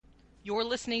You're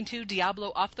listening to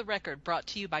Diablo Off the Record, brought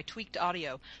to you by Tweaked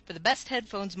Audio. For the best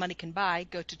headphones money can buy,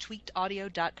 go to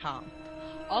tweakedaudio.com.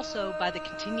 Also, by the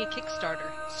Continua Kickstarter.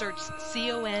 Search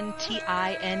CONTINIA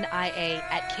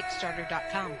at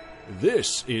kickstarter.com.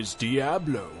 This is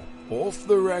Diablo Off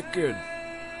the Record.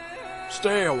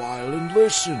 Stay a while and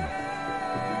listen.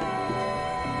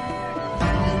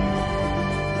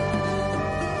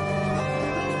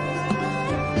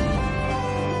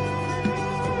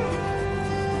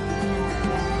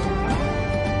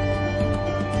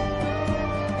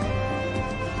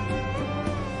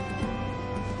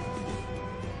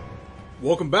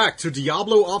 Welcome back to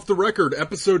Diablo Off the Record,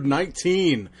 episode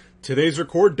 19. Today's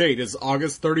record date is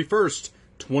August 31st,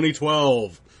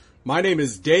 2012. My name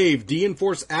is Dave, Dien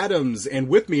Force Adams, and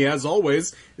with me, as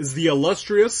always, is the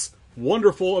illustrious,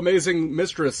 wonderful, amazing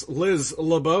mistress, Liz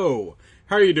LeBeau.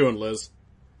 How are you doing, Liz?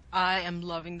 I am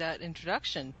loving that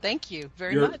introduction. Thank you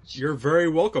very much. You're very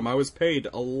welcome. I was paid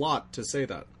a lot to say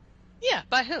that. Yeah,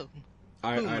 by who?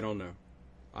 I don't know.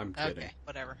 I'm kidding. Okay,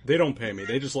 whatever. They don't pay me.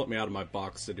 They just let me out of my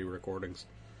box to do recordings.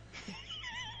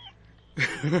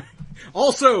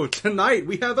 Also, tonight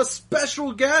we have a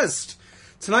special guest.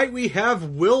 Tonight we have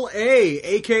Will A,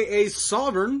 a.k.a.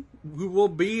 Sovrun, who will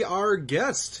be our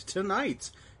guest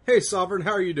tonight. Hey, Sovrun,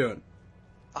 how are you doing?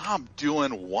 I'm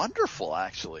doing wonderful,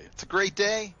 actually. It's a great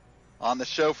day on the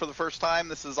show for the first time.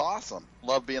 This is awesome.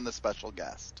 Love being the special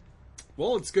guest.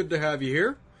 Well, it's good to have you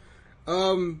here.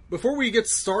 Before we get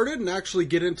started and actually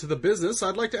get into the business,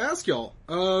 I'd like to ask y'all,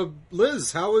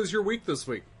 Liz, how was your week this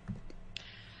week?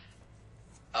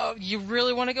 Oh, you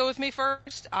really want to go with me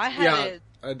first? I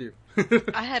do.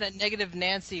 I had a negative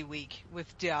Nancy week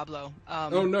with Diablo.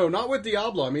 Oh, no, not with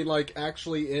Diablo. I mean, like,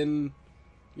 actually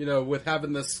with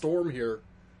having this storm here.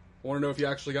 I want to know if you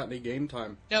actually got any game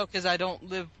time. No, because I don't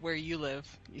live where you live.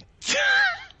 You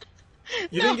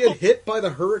didn't get hit by the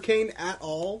hurricane at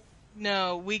all?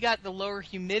 No, we got the lower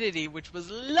humidity, which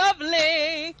was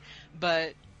lovely,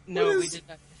 but no, we did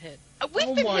not get hit.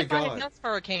 We've been hit by enough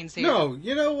hurricanes here. No,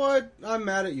 you know what? I'm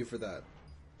mad at you for that.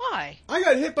 Why? I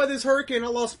got hit by this hurricane. I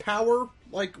lost power,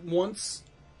 like, once.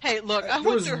 Hey, look, I there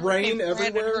went was through rain Hurricane Fran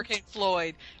everywhere. and Hurricane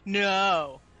Floyd.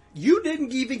 No. You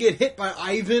didn't even get hit by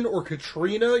Ivan or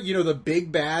Katrina, the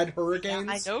big bad hurricanes?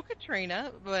 Yeah, I know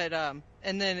Katrina, but,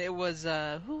 and then it was,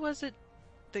 who was it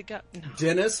that got... No.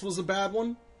 Dennis was a bad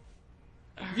one?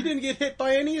 You didn't get hit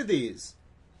by any of these.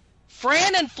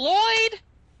 Fran and Floyd?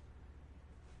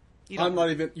 I'm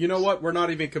not even... You know what? We're not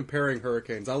even comparing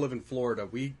hurricanes. I live in Florida.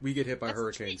 We get hit by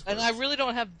hurricanes. And I really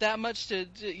don't have that much to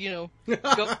go...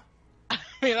 I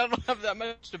mean, I don't have that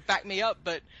much to back me up,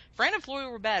 but Fran and Floyd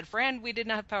were bad. Fran, we did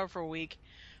not have power for a week.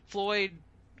 Floyd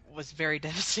was very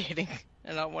devastating,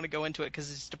 and I don't want to go into it because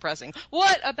it's depressing.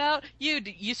 What about you?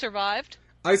 You survived?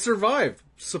 I survived,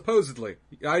 supposedly.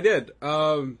 I did.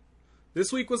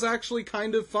 This week was actually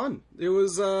kind of fun. It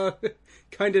was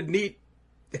kind of neat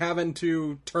having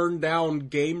to turn down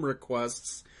game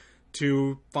requests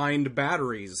to find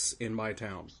batteries in my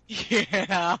town.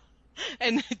 Yeah.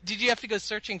 And did you have to go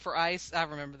searching for ice? I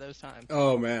remember those times.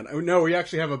 Oh, man. No, we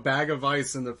actually have a bag of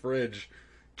ice in the fridge,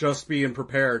 just being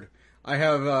prepared. I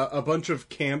have a bunch of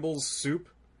Campbell's soup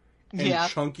and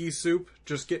chunky soup,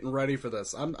 just getting ready for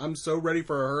this. I'm so ready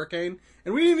for a hurricane.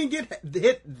 And we didn't even get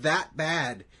hit that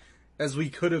bad as we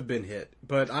could have been hit.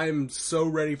 But I'm so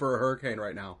ready for a hurricane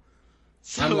right now.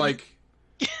 So...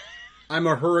 I'm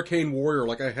a hurricane warrior.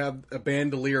 Like, I have a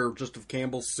bandolier just of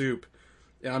Campbell's soup.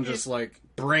 And I'm just like,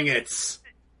 bring it.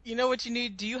 You know what you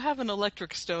need? Do you have an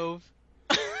electric stove?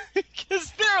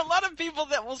 Because there are a lot of people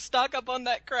that will stock up on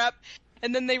that crap,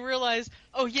 and then they realize,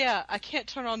 oh yeah, I can't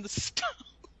turn on the stove.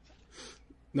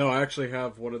 No, I actually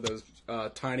have one of those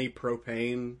tiny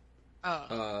propane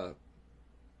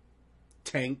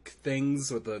tank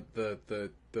things with the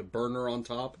burner on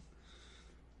top.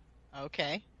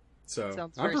 Okay. So,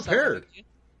 I'm prepared.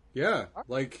 Yeah,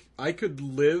 like, I could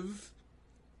live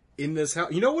in this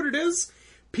house. You know what it is?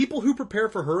 People who prepare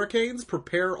for hurricanes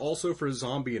prepare also for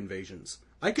zombie invasions.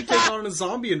 I could take on a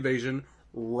zombie invasion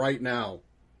right now.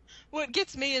 What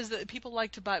gets me is that people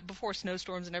like to buy, before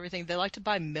snowstorms and everything, they like to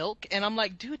buy milk, and I'm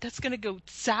like, dude, that's going to go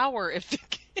sour if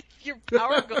your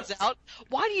power goes out.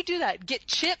 Why do you do that? Get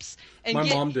chips and My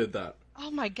mom did that. Oh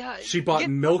my god. She bought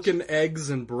milk and eggs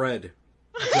and bread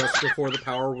just before the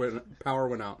power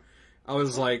went out. I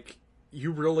was like,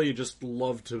 you really just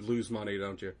love to lose money,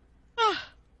 don't you?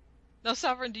 Now,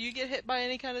 Sovereign, do you get hit by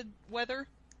any kind of weather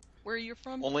where you're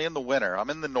from? Only in the winter.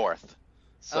 I'm in the north.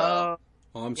 So.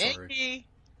 Oh, I'm Yankee.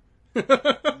 sorry.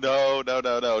 No.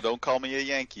 Don't call me a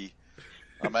Yankee.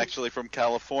 I'm actually from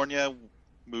California.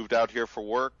 Moved out here for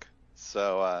work.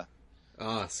 So,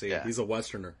 he's a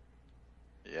Westerner.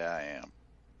 Yeah, I am.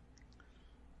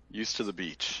 Used to the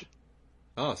beach.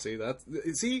 Oh,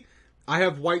 see, I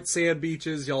have white sand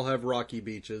beaches. Y'all have rocky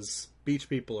beaches. Beach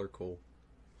people are cool.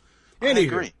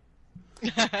 Anywho.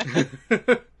 I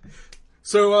agree.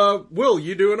 So, Will,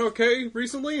 you doing okay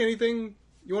recently? Anything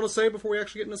you want to say before we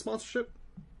actually get into sponsorship?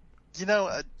 You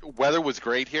know, weather was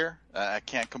great here. I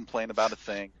can't complain about a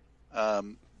thing.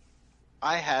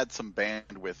 I had some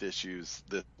bandwidth issues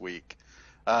this week.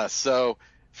 So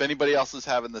if anybody else is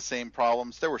having the same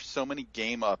problems, there were so many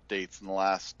game updates in the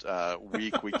last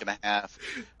week and a half.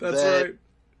 That's right.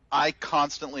 I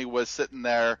constantly was sitting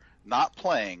there, not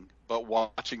playing, but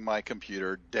watching my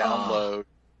computer download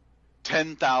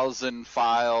 10,000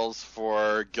 files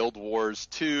for Guild Wars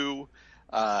 2,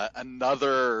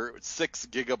 another 6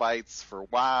 gigabytes for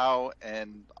WoW,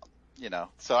 and,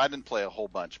 so I didn't play a whole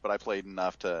bunch, but I played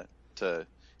enough to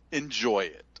enjoy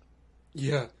it.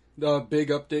 Yeah. The big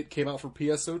update came out for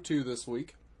PSO2 this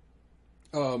week.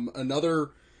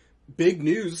 Another big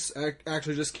news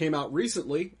actually just came out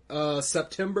recently.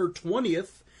 September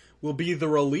 20th will be the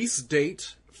release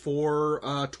date for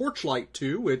Torchlight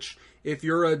 2, which, if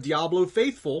you're a Diablo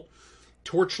faithful,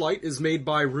 Torchlight is made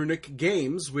by Runic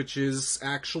Games, which is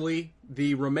actually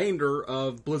the remainder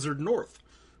of Blizzard North,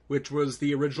 which was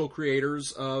the original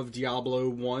creators of Diablo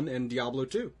 1 and Diablo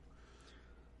 2.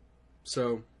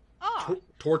 So,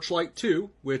 Torchlight 2,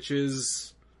 which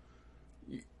is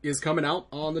coming out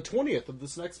on the 20th of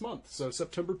this next month, so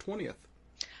September 20th.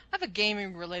 I have a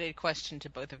gaming-related question to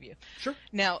both of you. Sure.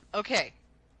 Now, okay,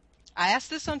 I asked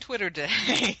this on Twitter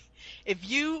today. If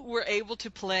you were able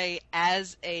to play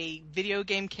as a video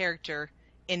game character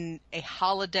in a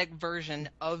holodeck version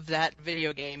of that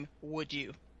video game, would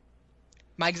you?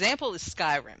 My example is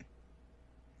Skyrim.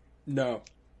 No.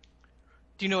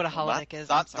 Do you know what a holodeck is?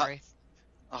 I'm sorry.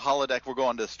 A holodeck, we're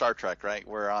going to Star Trek, right?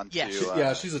 We're on to...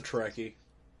 Yeah, she's a Trekkie.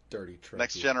 Dirty Trekkie.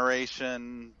 Next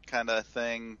Generation kind of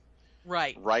thing.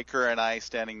 Right. Riker and I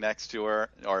standing next to her,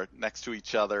 or next to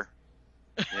each other.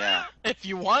 Yeah. If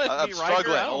you want to be Riker,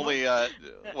 struggling. Only,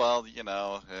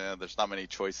 there's not many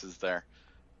choices there.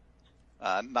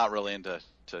 Not really into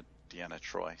Deanna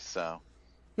Troi, so...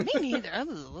 Me neither.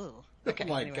 Okay, oh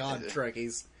my God,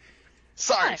 Trekkies.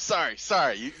 Sorry.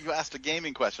 You asked a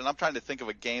gaming question. I'm trying to think of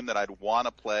a game that I'd want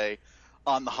to play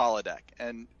on the holodeck.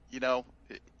 And,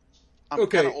 I'm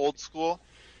kind of old school.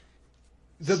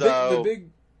 The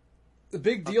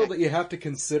big deal that you have to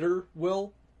consider,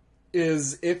 Will,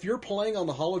 is if you're playing on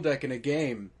the holodeck in a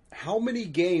game, how many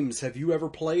games have you ever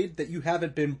played that you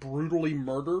haven't been brutally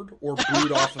murdered or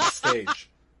booed off of stage?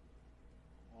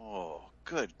 Oh,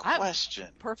 good question.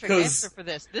 Perfect answer for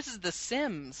this. This is The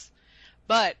Sims.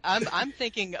 But I'm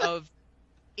thinking of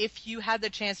if you had the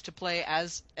chance to play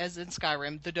as in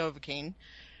Skyrim, the Dovahkiin,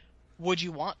 would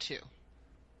you want to?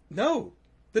 No.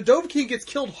 The Dovahkiin gets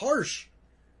killed harsh.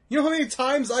 You know how many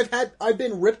times I've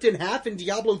been ripped in half in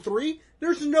Diablo 3?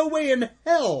 There's no way in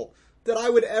hell that I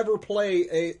would ever play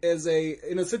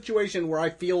in a situation where I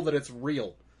feel that it's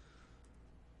real.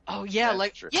 Oh, yeah,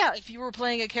 if you were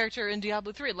playing a character in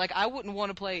Diablo 3, I wouldn't want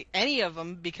to play any of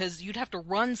them because you'd have to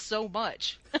run so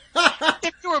much.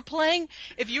 If you were playing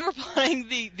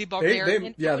the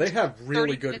Barbarian... They have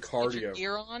really good cardio. Your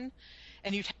gear on,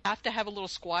 and you'd have to have a little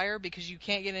squire because you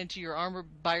can't get into your armor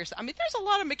by yourself. I mean, there's a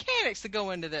lot of mechanics that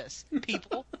go into this,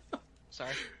 people.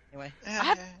 Sorry. Anyway, I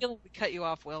have a feeling we cut you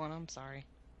off, Will, and I'm sorry.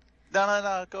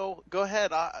 No. Go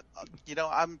ahead.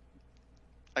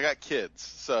 I got kids,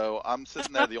 so I'm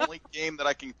sitting there. The only game that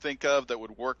I can think of that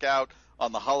would work out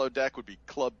on the holodeck would be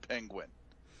Club Penguin.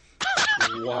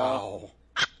 Wow.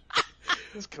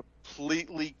 It's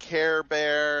completely Care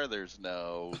Bear. There's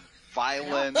no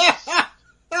violence.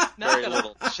 Very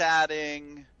little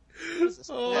chatting.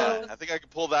 Yeah, I think I could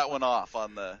pull that one off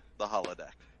on the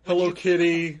holodeck. Hello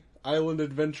Kitty, Island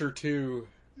Adventure 2.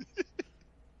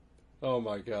 Oh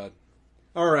my God.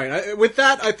 Alright, with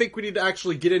that, I think we need to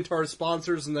actually get into our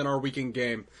sponsors and then our weekend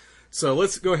game. So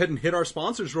let's go ahead and hit our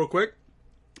sponsors real quick.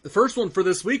 The first one for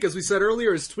this week, as we said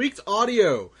earlier, is Tweaked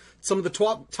Audio. Some of the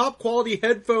top quality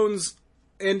headphones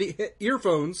and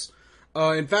earphones,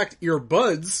 in fact,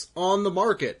 earbuds on the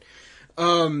market.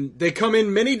 They come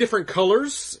in many different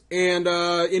colors, and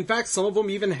in fact, some of them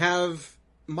even have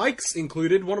mics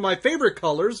included. One of my favorite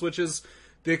colors, which is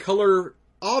the color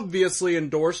obviously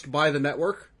endorsed by the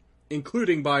network,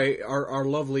 including by our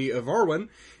lovely Evarwin,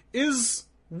 is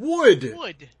wood.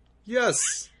 Wood.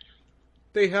 Yes.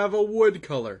 They have a wood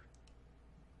color.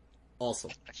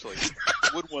 Awesome. Actually,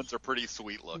 wood ones are pretty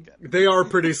sweet looking. They are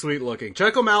pretty sweet looking.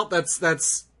 Check them out. That's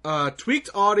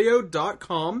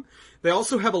tweakedaudio.com. They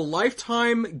also have a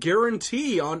lifetime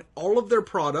guarantee on all of their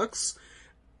products.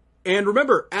 And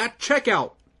remember, at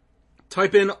checkout,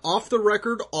 type in Off the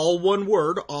Record, all one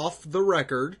word, Off the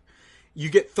Record. You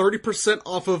get 30%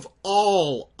 off of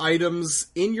all items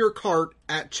in your cart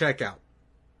at checkout.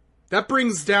 That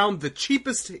brings down the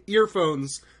cheapest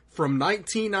earphones from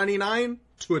 $19.99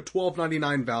 to a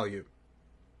 $12.99 value.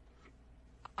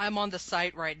 I'm on the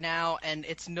site right now, and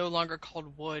it's no longer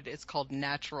called wood. It's called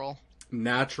natural.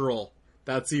 Natural.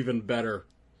 That's even better.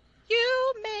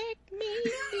 You make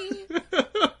me feel.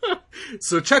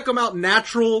 So check them out,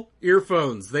 natural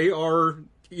earphones. They are,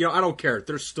 I don't care.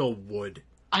 They're still wood.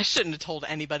 I shouldn't have told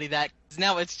anybody that. 'Cause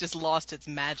now it's just lost its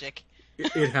magic.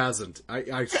 It hasn't.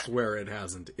 I swear it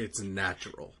hasn't. It's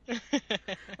natural.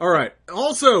 All right.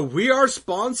 Also, we are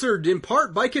sponsored in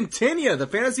part by Continua, the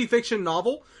fantasy fiction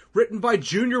novel written by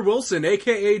Junior Wilson,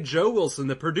 a.k.a. Joe Wilson,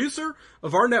 the producer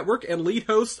of our network and lead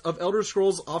host of Elder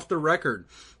Scrolls Off the Record.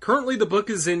 Currently, the book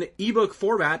is in ebook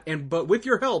format, but with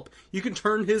your help, you can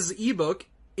turn his ebook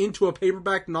into a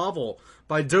paperback novel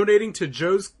by donating to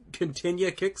Joe's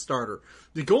Continua Kickstarter.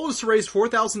 The goal is to raise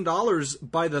 $4,000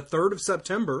 by the 3rd of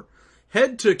September.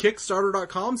 Head to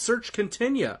Kickstarter.com, search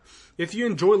Continua. If you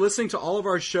enjoy listening to all of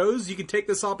our shows, you can take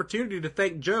this opportunity to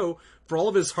thank Joe for all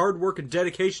of his hard work and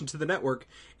dedication to the network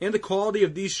and the quality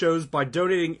of these shows by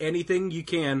donating anything you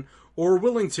can or are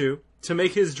willing to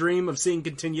make his dream of seeing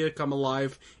Continua come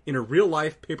alive in a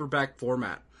real-life paperback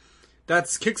format.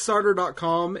 That's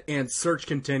Kickstarter.com and search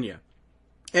Continua.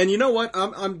 And you know what?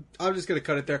 I'm just going to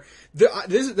cut it there.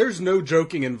 There's no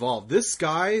joking involved. This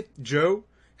guy, Joe,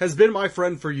 has been my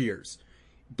friend for years.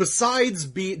 Besides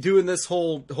doing this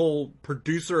whole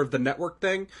producer of the network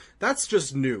thing, that's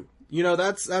just new.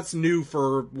 That's new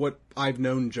for what I've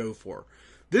known Joe for.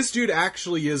 This dude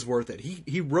actually is worth it.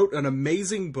 He wrote an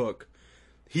amazing book.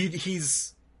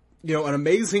 He's an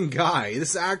amazing guy.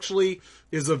 This actually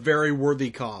is a very worthy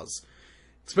cause.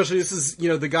 Especially this is,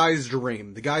 the guy's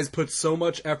dream. The guy's put so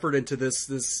much effort into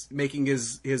this making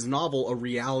his novel a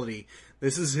reality.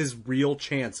 This is his real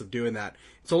chance of doing that.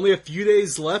 It's only a few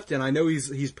days left, and I know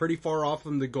he's pretty far off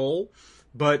from the goal,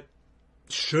 but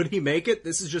should he make it,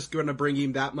 this is just going to bring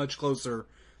him that much closer.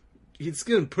 He's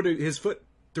going to put his foot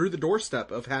through the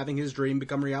doorstep of having his dream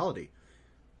become reality.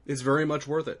 It's very much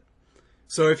worth it.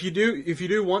 So if you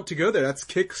do want to go there, that's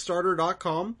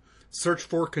Kickstarter.com. Search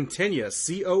for Continua,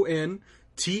 Continia.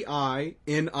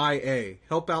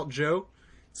 Help out Joe.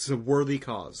 It's a worthy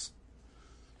cause.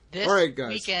 This All right, guys.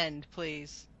 weekend,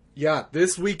 please. Yeah,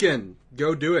 this weekend.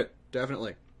 Go do it.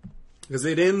 Definitely. Because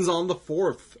it ends on the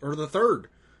 4th, or the 3rd.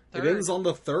 It ends on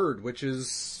the 3rd, which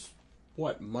is,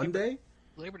 what, Monday?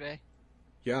 Labor Day.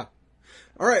 Yeah.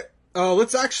 All right.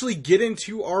 Let's actually get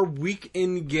into our week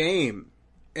in game.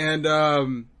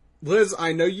 And, Liz,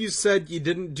 I know you said you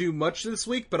didn't do much this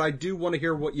week, but I do want to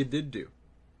hear what you did do.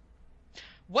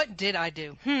 What did I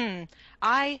do?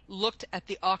 I looked at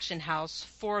the auction house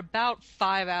for about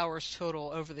 5 hours total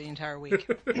over the entire week.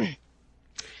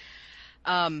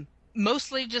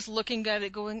 Mostly just looking at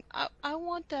it going, I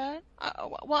want that.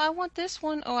 I want this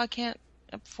one. Oh, I can't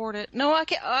afford it. No, I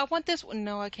can't. I want this one.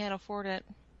 No, I can't afford it.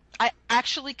 I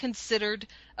actually considered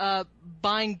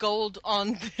buying gold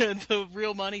on the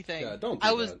real money thing. Yeah, don't do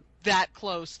I was that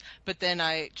close, but then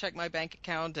I checked my bank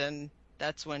account and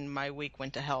that's when my week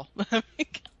went to hell.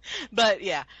 But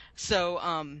yeah, so,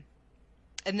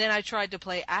 and then I tried to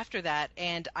play after that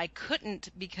and I couldn't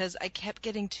because I kept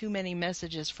getting too many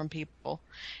messages from people.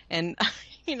 And,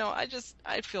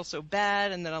 I feel so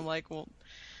bad. And then I'm like, well,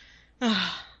 does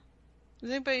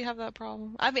anybody have that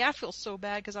problem? I mean, I feel so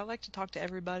bad because I like to talk to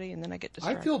everybody and then I get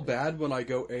distracted. I feel bad when I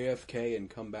go AFK and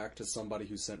come back to somebody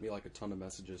who sent me like a ton of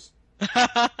messages.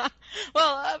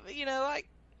 Well,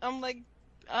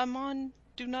 I'm on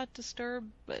Do Not Disturb,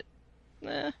 but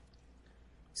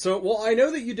So, well, I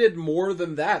know that you did more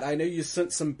than that. I know you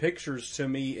sent some pictures to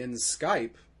me in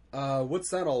Skype. What's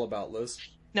that all about, Liz?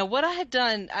 Now, what I had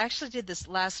done, I actually did this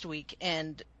last week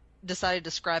and decided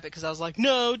to scrap it because I was like,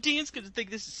 no, Dien's going to think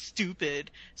this is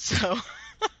stupid. So,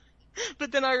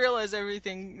 but then I realized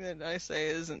everything that I say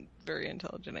isn't very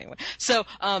intelligent anyway. So,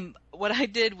 what I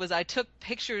did was I took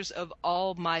pictures of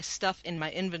all my stuff in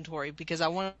my inventory because I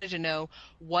wanted to know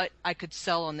what I could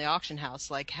sell on the auction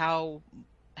house, like how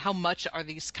much are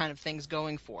these kind of things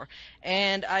going for.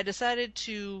 And I decided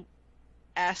to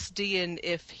ask Dien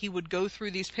if he would go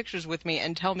through these pictures with me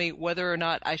and tell me whether or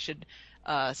not I should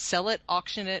sell it,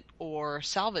 auction it, or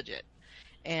salvage it.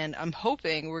 And I'm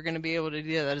hoping we're going to be able to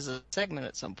do that as a segment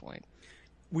at some point.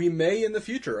 We may in the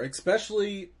future,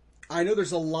 especially, I know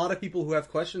there's a lot of people who have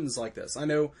questions like this. I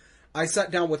know I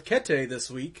sat down with Kete this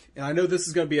week, and I know this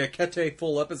is going to be a Kete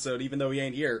full episode, even though he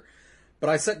ain't here. But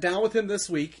I sat down with him this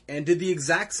week and did the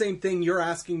exact same thing you're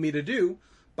asking me to do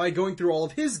by going through all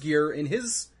of his gear in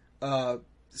his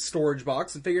storage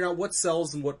box and figuring out what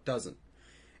sells and what doesn't.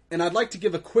 And I'd like to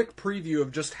give a quick preview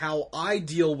of just how I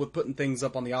deal with putting things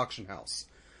up on the auction house.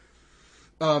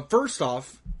 First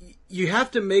off, you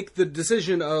have to make the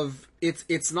decision of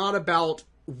it's not about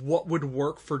what would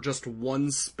work for just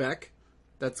one spec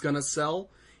that's going to sell.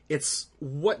 It's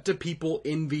what do people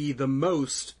envy the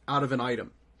most out of an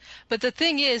item. But the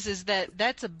thing is that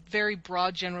that's a very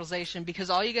broad generalization, because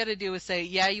all you got to do is say,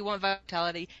 yeah, you want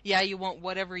vitality, yeah, you want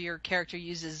whatever your character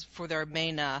uses for their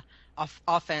main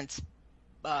offense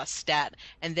stat,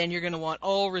 and then you're going to want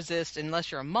all resist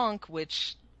unless you're a monk,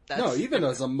 which... No, even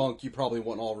as a monk, you probably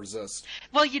want all resist.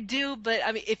 Well, you do, but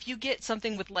I mean, if you get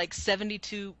something with like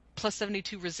 72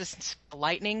 resistance to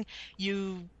lightning,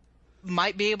 you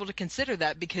might be able to consider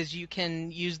that because you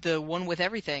can use the one with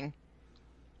everything.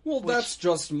 Well, that's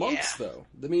just monks, though.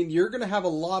 I mean, you're going to have a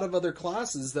lot of other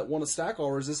classes that want to stack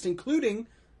all resist, including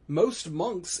most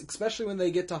monks, especially when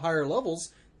they get to higher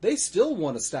levels, they still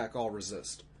want to stack all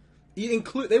resist.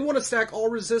 They want to stack all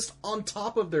resist on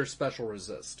top of their special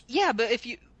resist. Yeah, but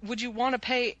would you want to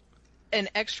pay an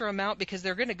extra amount, because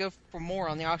they're going to go for more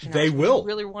on the auction house? They will. Would you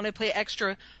really want to pay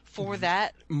extra for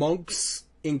that? Monks,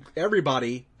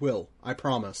 everybody will, I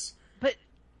promise. But,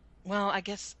 well, I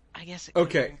guess it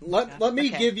okay, let me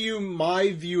give you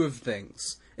my view of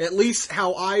things. At least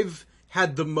how I've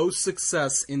had the most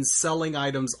success in selling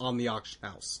items on the auction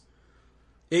house.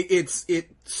 It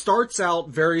starts out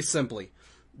very simply.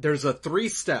 There's 3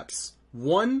 steps.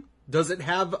 1, does it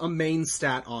have a main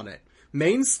stat on it?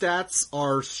 Main stats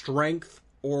are strength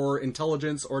or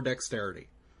intelligence or dexterity.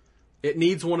 It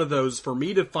needs one of those for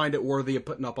me to find it worthy of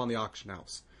putting up on the auction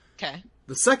house. Okay.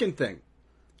 The second thing,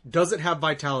 does it have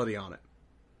vitality on it?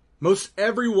 Most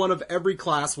everyone of every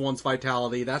class wants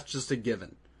vitality. That's just a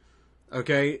given.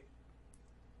 Okay?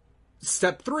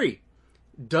 Step 3,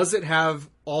 does it have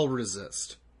all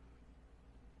resist?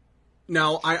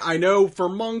 Now, I know for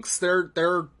monks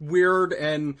they're weird,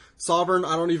 and Sovrun,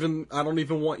 I don't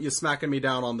even want you smacking me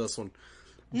down on this one.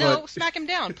 No, smack him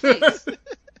down, please.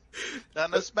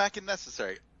 No smacking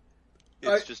necessary.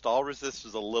 It's just all resist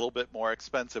is a little bit more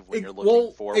expensive when you're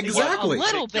looking for exactly. one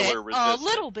particular resistance. A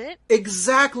little bit.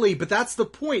 Exactly, but that's the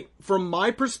point. From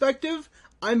my perspective,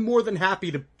 I'm more than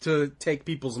happy to take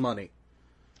people's money.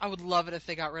 I would love it if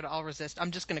they got rid of all resist. I'm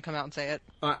just going to come out and say it.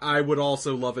 I would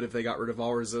also love it if they got rid of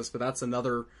all resist, but that's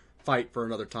another fight for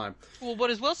another time. Well, what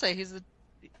does Will say? He's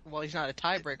not a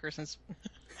tiebreaker since...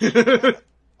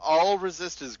 All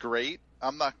resist is great.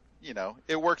 I'm not,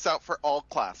 it works out for all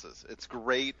classes. It's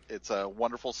great. It's a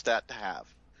wonderful stat to have.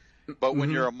 But when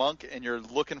you're a monk and you're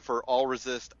looking for all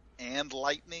resist and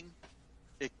lightning,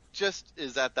 it just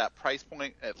is at that price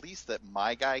point, at least that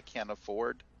my guy can't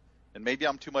afford. And maybe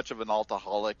I'm too much of an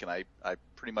altaholic and I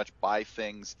pretty much buy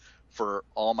things for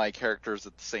all my characters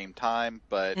at the same time,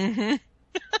 but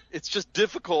it's just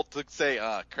difficult to say,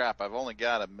 crap, I've only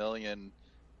got 1 million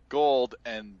gold,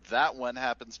 and that one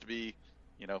happens to be,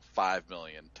 5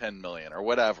 million, 10 million, or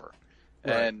whatever.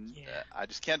 Right. And I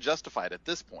just can't justify it at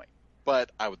this point.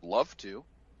 But I would love to.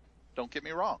 Don't get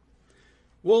me wrong.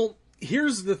 Well,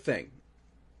 here's the thing.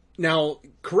 Now,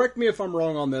 correct me if I'm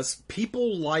wrong on this.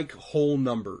 People like whole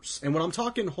numbers. And when I'm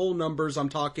talking whole numbers, I'm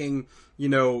talking,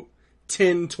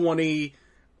 10, 20,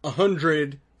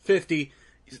 100, 50,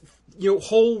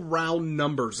 whole round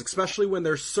numbers, especially when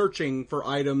they're searching for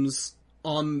items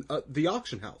on the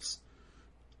auction house.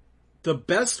 The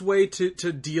best way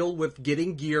to deal with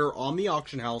getting gear on the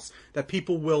auction house that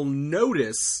people will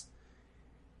notice,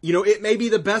 it may be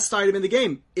the best item in the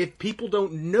game. If people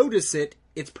don't notice it,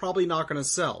 it's probably not going to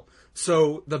sell.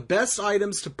 So the best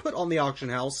items to put on the auction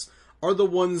house are the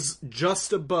ones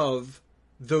just above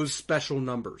those special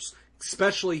numbers,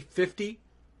 especially 50,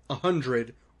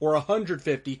 100, or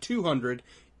 150, 200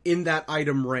 in that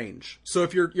item range. So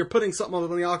if you're putting something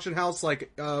on the auction house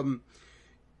like something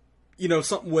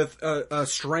with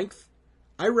strength,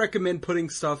 I recommend putting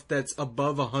stuff that's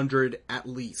above 100 at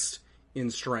least in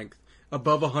strength,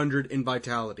 above 100 in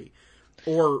vitality,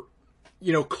 or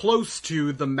close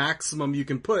to the maximum you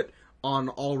can put on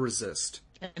all resist.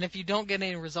 And if you don't get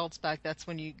any results back, that's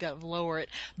when you got to lower it.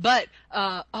 But,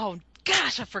 oh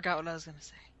gosh, I forgot what I was going to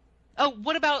say. Oh,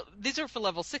 what about, these are for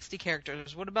level 60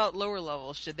 characters. What about lower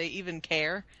levels? Should they even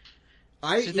care?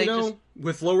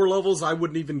 With lower levels, I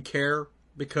wouldn't even care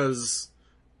because,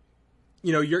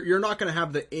 you're not going to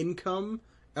have the income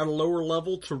at a lower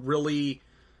level to really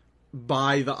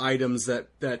buy the items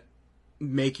that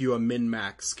make you a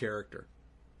min-max character.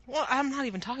 Well, I'm not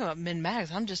even talking about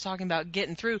min-max. I'm just talking about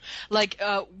getting through. Like,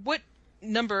 what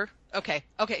number Okay,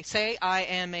 say I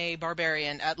am a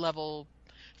barbarian at level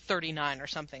 39 or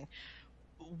something.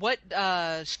 What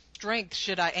strength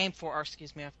should I aim for? Or,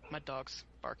 excuse me, my dog's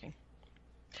barking.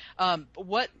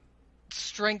 What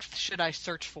strength should I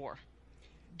search for?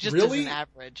 Just Really? as an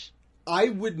average. I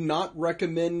would not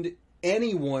recommend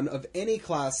anyone of any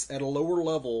class at a lower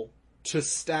level to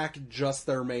stack just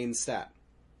their main stat.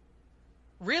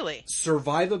 Really?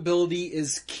 Survivability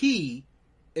is key,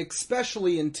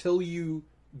 especially until you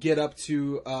get up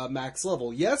to max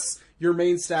level. Yes, your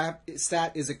main stat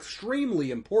is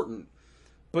extremely important,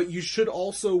 but you should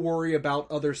also worry about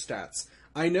other stats.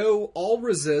 I know all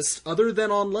resist, other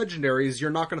than on legendaries, you're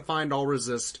not going to find all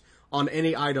resist on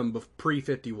any item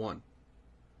pre-51.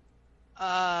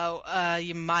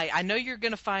 You might. I know you're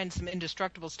going to find some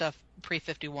indestructible stuff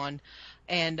pre-51,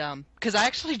 and because I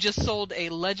actually just sold a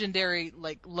legendary,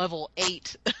 like, level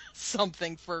 8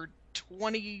 something for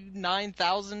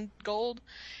 29,000 gold,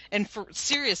 and for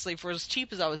as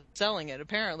cheap as I was selling it,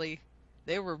 apparently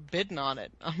they were bidding on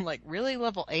it. I'm like, really,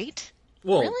 level 8?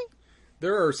 Well, really?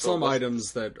 There are some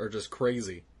items that are just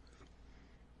crazy.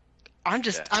 I'm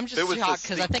just shocked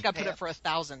because I think I put it for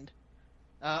 1,000.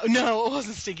 No, it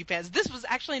wasn't Stinky Pants. This was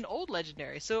actually an old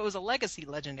legendary, so it was a legacy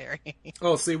legendary.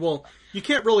 Oh, see, well, you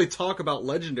can't really talk about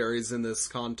legendaries in this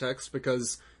context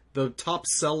because the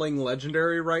top-selling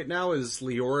legendary right now is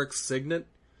Leoric's Signet,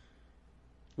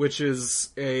 which is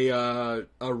a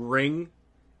ring,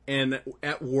 and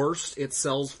at worst it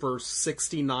sells for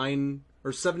 79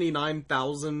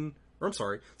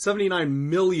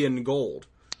 million gold.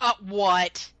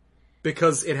 What?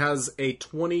 Because it has a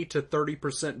 20 to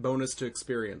 30% bonus to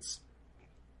experience.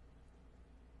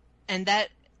 And that...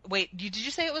 Wait, did you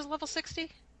say it was level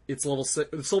 60? It's level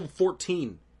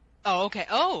 14. Oh, okay.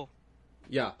 Oh!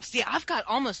 Yeah. See, I've got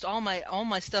almost all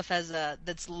my stuff as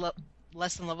that's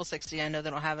less than level 60. I know they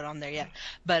don't have it on there yet.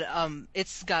 But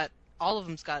it's got... All of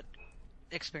them's got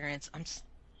experience.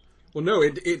 Well, no,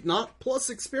 it not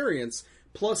plus experience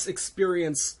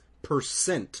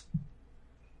percent.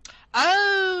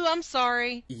 Oh, I'm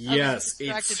sorry. Yes,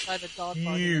 it's by the dog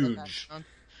huge.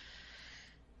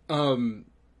 But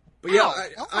yeah,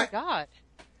 oh my god.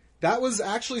 That was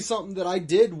actually something that I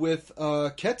did with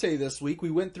Kete this week.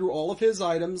 We went through all of his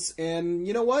items, and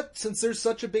you know what? Since there's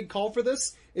such a big call for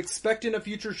this, expect in a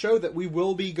future show that we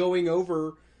will be going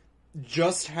over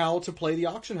just how to play the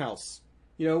auction house.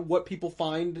 You know, what people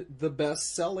find the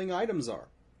best selling items are.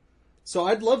 So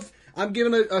I'm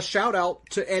giving a shout out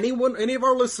to any of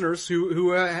our listeners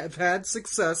who have had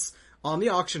success on the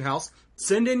auction house.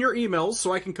 Send in your emails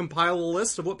so I can compile a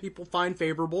list of what people find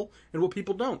favorable and what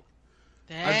people don't.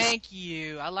 Thank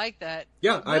you. I like that.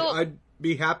 Yeah, I'd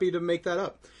be happy to make that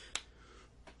up.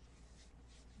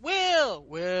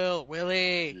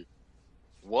 Willie.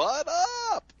 What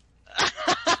up?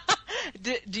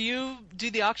 Do you do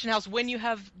the auction house when you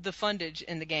have the fundage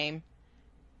in the game?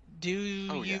 Do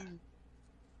you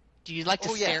like to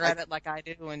stare at it like I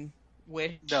do and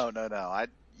wish? No. I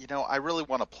really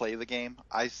want to play the game.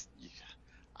 I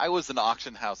was an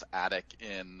auction house addict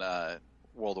in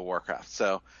World of Warcraft,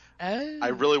 so I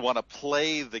really want to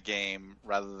play the game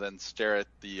rather than stare at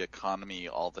the economy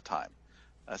all the time.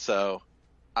 So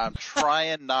I'm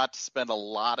trying not to spend a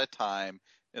lot of time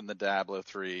in the Diablo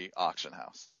 3 auction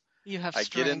house. You have I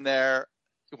get in there.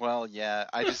 Well, yeah,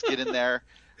 I just get in there.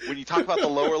 When you talk about the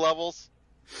lower levels,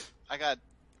 I got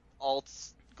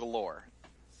alts galore,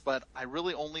 but I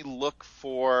really only look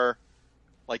for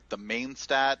like the main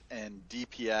stat and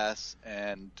DPS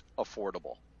and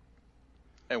affordable,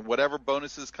 and whatever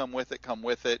bonuses come with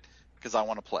it because I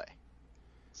want to play.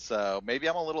 So maybe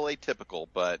I'm a little atypical,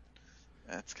 but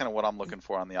that's kind of what I'm looking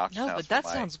for on the auction house. No, but that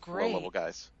sounds great. Low level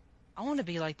guys. I want to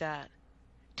be like that.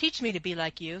 Teach me to be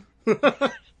like you. Y'all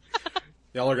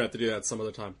are going to have to do that some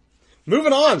other time.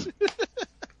 Moving on.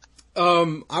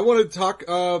 I want to talk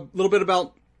a little bit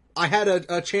about... I had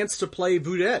a chance to play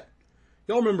Voudette.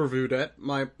 Y'all remember Voudette,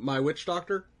 my witch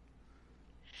doctor?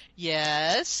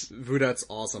 Yes. Voudette's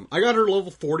awesome. I got her level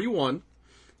 41.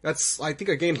 I think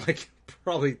I gained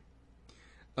probably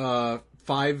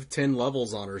 5-10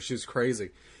 levels on her. She's crazy.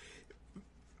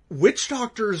 Witch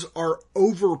doctors are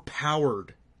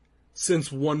overpowered since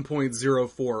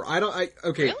 1.04.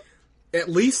 Okay. Really? At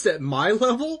least at my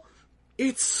level,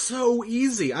 it's so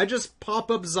easy. I just pop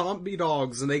up zombie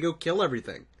dogs and they go kill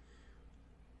everything.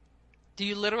 Do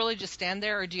you literally just stand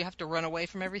there, or do you have to run away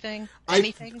from everything?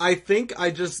 Anything? I think I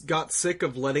just got sick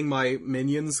of letting my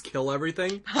minions kill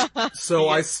everything. So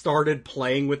I started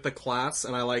playing with the class,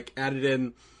 and I added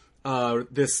in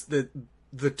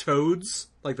the toads,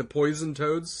 like the poison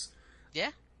toads.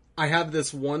 Yeah. I have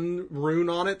this one rune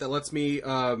on it that lets me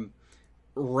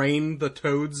rain the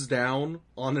toads down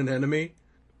on an enemy.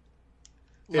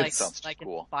 Like, sounds like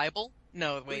cool. in the Bible?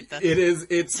 No, wait. That's...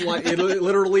 It's like, it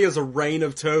literally is a rain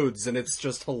of toads, and it's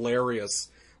just hilarious.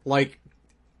 Like,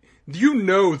 you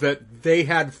know that they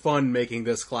had fun making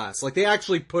this class. Like,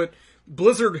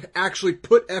 Blizzard actually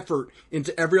put effort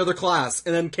into every other class,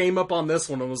 and then came up on this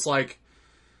one and was like,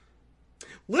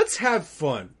 let's have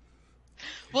fun.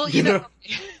 Well, you know,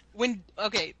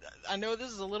 I know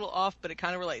this is a little off, but it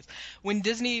kind of relates. When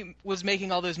Disney was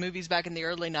making all those movies back in the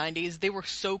early 90s, they were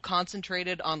so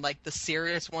concentrated on, like, the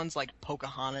serious ones, like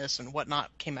Pocahontas and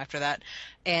whatnot came after that.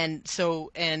 And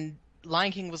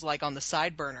Lion King was, like, on the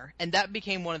side burner. And that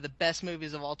became one of the best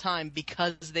movies of all time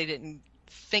because they didn't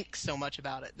think so much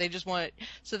about it. They just wanted...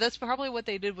 So that's probably what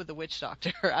they did with The Witch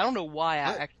Doctor. I don't know why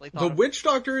I actually thought The Witch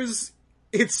Doctor is...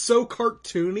 It's so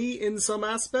cartoony in some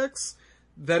aspects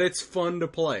that it's fun to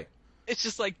play. It's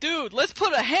just like, dude, let's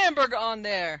put a hamburger on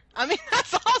there. I mean,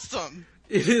 that's awesome.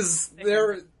 It is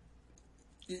there.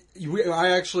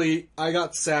 I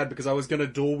got sad because I was going to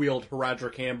dual wield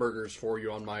heraldic hamburgers for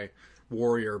you on my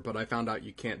warrior, but I found out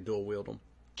you can't dual wield them.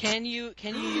 Can you?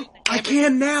 I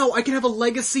can now. I can have a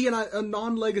legacy and a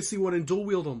non-legacy one and dual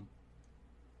wield them.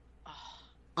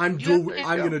 I'm going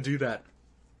to do that.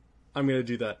 I'm going to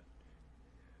do that.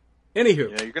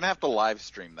 Anywho. Yeah, you're going to have to live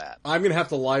stream that. I'm going to have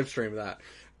to live stream that.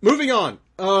 Moving on.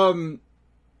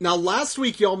 Now, last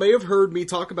week, y'all may have heard me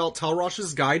talk about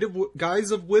Talrosh's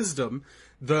Guise of Wisdom,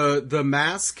 the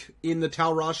mask in the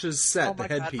Talrosh's set, the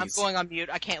headpiece. God, I'm going on mute.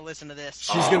 I can't listen to this.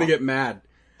 She's going to get mad.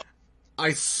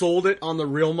 I sold it on the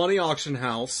Real Money Auction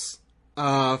House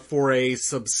for a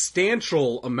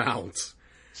substantial amount.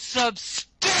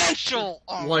 Substantial!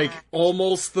 Like,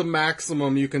 almost the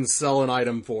maximum you can sell an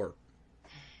item for.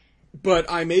 But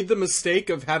I made the mistake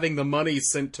of having the money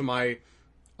sent to my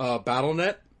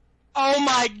BattleNet. Oh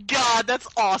my god, that's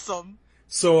awesome!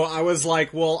 So I was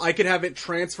like, well, I could have it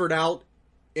transferred out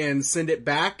and send it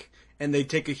back, and they'd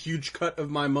take a huge cut of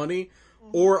my money,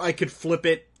 or I could flip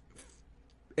it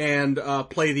and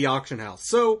play the auction house.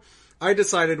 So I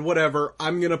decided, whatever,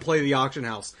 I'm going to play the auction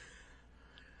house.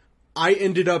 I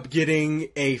ended up getting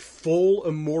a full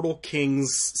Immortal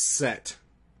Kings set.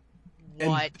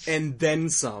 What? And then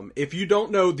some. If you don't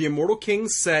know, the Immortal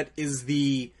Kings set is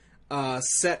the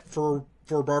set for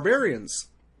barbarians.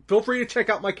 Feel free to check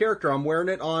out my character. I'm wearing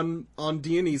it on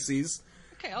Dien.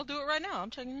 Okay, I'll do it right now. I'm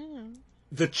checking it out.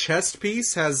 The chest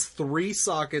piece has 3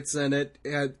 sockets in it.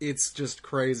 It's just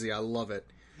crazy. I love it.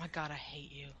 My god, I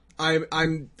hate you.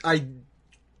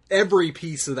 Every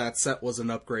piece of that set was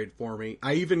an upgrade for me.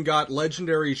 I even got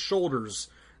legendary shoulders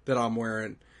that I'm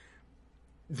wearing.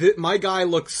 My guy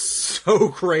looks so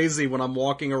crazy when I'm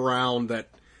walking around that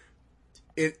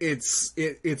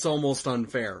it's almost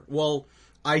unfair. Well,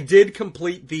 I did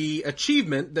complete the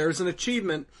achievement. There's an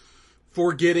achievement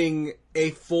for getting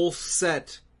a full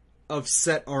set of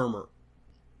set armor.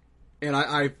 And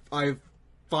I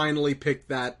finally picked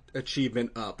that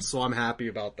achievement up, so I'm happy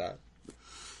about that.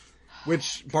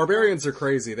 Which, barbarians are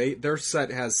crazy. Their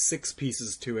set has 6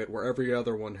 pieces to it, where every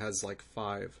other one has like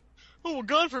 5. Oh, well,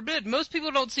 God forbid. Most people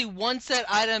don't see one set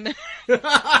item and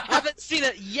haven't seen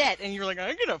it yet, and you're like,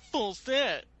 I get a full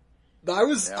set. I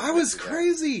was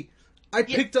crazy. I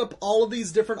picked up all of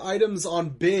these different items on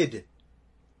bid.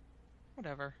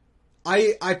 Whatever.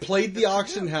 I played the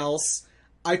auction house.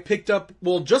 I picked up,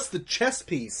 well, just the chess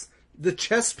piece. The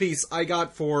chess piece I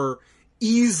got for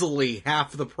easily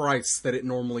half the price that it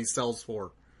normally sells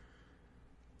for.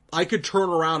 I could turn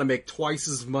around and make twice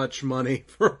as much money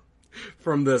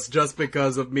from this just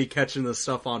because of me catching the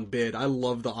stuff on bid. I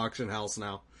love the auction house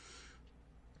now.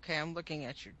 Okay, I'm looking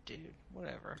at your dude.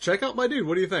 Whatever. Check out my dude.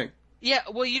 What do you think? Yeah,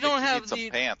 well, you don't have some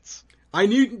pants. I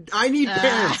need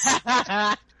pants.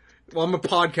 Well, I'm a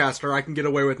podcaster. I can get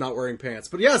away with not wearing pants.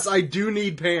 But yes, I do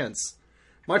need pants.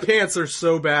 My pants are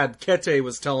so bad. Kete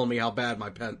was telling me how bad my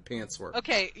pants were.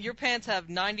 Okay, your pants have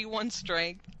 91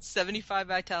 strength, 75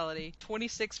 vitality,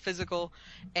 26 physical,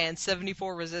 and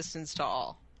 74 resistance to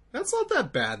all. That's not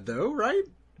that bad, though, right?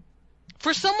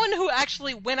 For someone who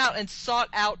actually went out and sought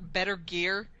out better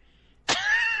gear.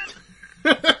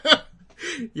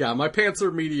 Yeah, my pants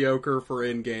are mediocre for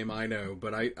in-game, I know,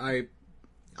 but I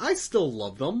still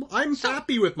love them. I'm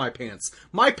happy with my pants.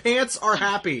 My pants are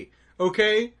happy,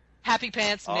 okay? Happy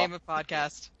Pants, name of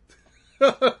podcast.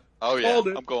 Oh, yeah,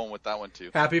 I'm going with that one, too.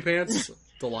 Happy Pants?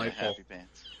 Delightful. Yeah, Happy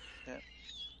Pants. Yeah.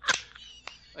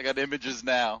 I got images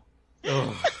now.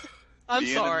 I'm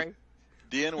sorry.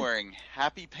 Dien wearing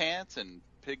happy pants and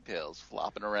pigtails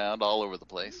flopping around all over the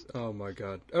place. Oh, my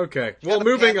God. Okay, well,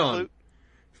 moving on.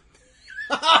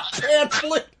 Pant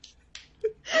flip!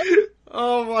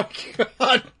 Oh, my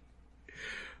God.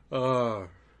 Now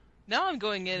I'm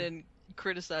going in and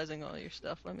criticizing all your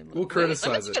stuff. We'll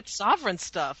criticize it. Look at Sovrun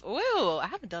stuff. Ooh, I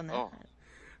haven't done that. Oh.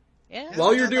 Yeah.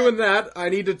 While you're doing that, I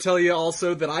need to tell you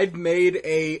also that I've made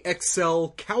a Excel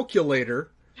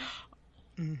calculator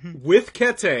with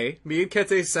Kete. Me and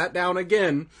Kete sat down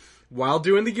again while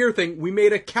doing the gear thing. We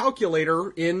made a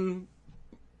calculator in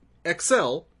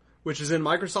Excel, which is in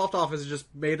Microsoft Office.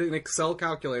 Just made an Excel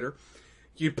calculator.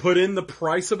 You put in the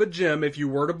price of a gem if you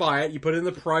were to buy it. You put in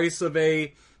the price of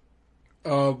a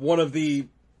one of the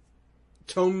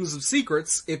Tomes of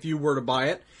Secrets if you were to buy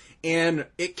it. And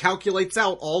it calculates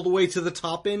out all the way to the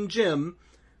top-end gem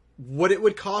what it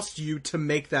would cost you to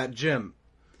make that gem.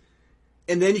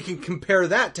 And then you can compare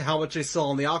that to how much they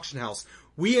sell on the auction house.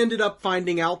 We ended up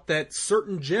finding out that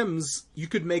certain gems, you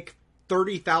could make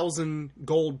 30,000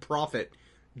 gold profit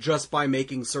just by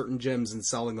making certain gems and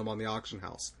selling them on the auction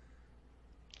house.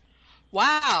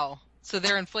 Wow. So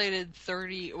they're inflated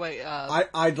 30... Wait,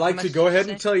 I'd like to go ahead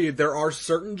and tell you there are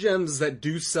certain gems that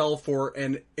do sell for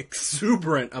an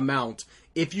exuberant amount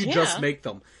if you just make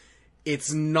them.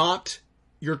 It's not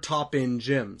your top-end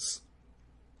gems.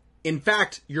 In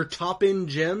fact, your top-end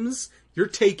gems, you're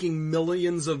taking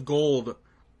millions of gold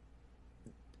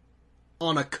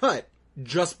on a cut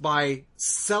just by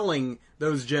selling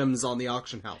those gems on the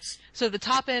auction house. So the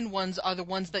top-end ones are the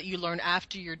ones that you learn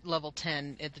after you're level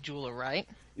 10 at the jeweler, right?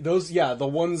 Those, yeah, the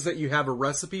ones that you have a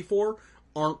recipe for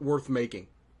aren't worth making.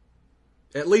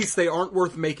 At least they aren't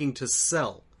worth making to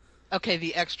sell. Okay,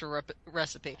 the extra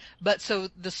recipe. But so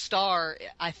the star,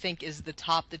 I think, is the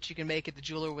top that you can make at the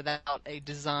jeweler without a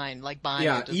design, like buying.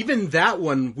 Yeah, even that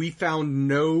one, we found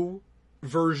no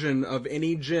version of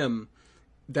any gem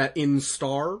that in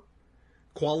star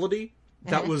quality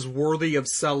that was worthy of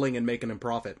selling and making a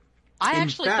profit. I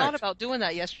actually thought about doing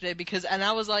that yesterday and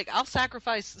I was like, I'll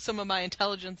sacrifice some of my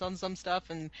intelligence on some stuff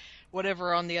and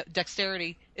whatever on the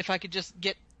dexterity if I could just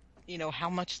get, how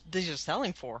much these are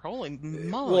selling for. Holy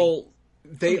moly. Well,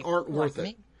 they aren't worth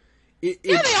it. Yeah,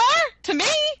 they are! To me!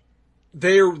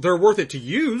 They're worth it to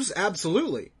use,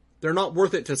 absolutely. They're not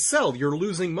worth it to sell. You're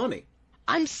losing money.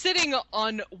 I'm sitting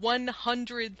on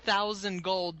 100,000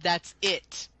 gold. That's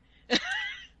it.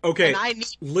 Okay,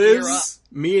 Liz,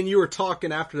 me and you are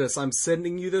talking after this. I'm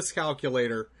sending you this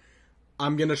calculator.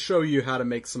 I'm going to show you how to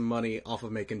make some money off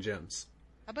of making gems.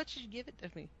 How about you give it to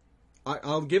me?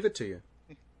 I'll give it to you.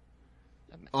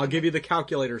 I'll give you the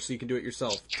calculator so you can do it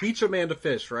yourself. Teach a man to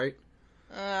fish, right?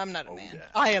 I'm not a man. Yeah.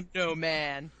 I am no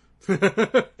man.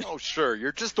 Oh, sure.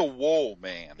 You're just a woe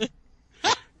man.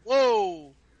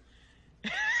 Whoa.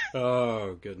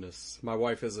 Oh, goodness. My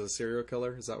wife is a serial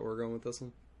killer? Is that where we're going with this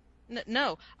one?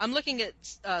 No, I'm looking at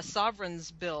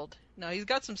Sovrun's build. Now, he's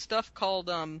got some stuff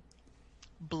called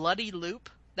Bloody Loop.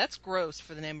 That's gross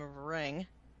for the name of a ring.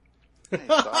 Hey,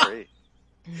 sorry.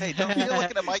 Hey, don't be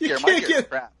looking at my gear. My gear's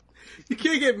crap. You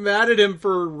can't get mad at him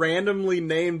for randomly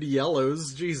named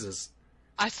yellows. Jesus.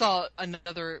 I saw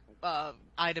another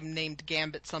item named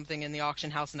Gambit something in the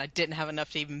auction house, and I didn't have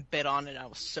enough to even bid on it. I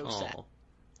was so sad.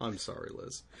 I'm sorry,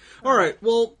 Liz. All right,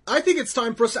 well, I think it's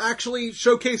time for us to actually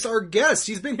showcase our guest.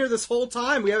 He's been here this whole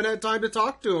time. We haven't had time to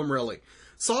talk to him, really.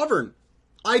 Sovrun,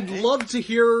 I'd love to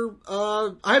hear...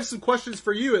 I have some questions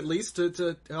for you, at least,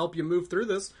 to help you move through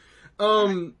this.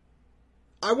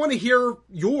 I want to hear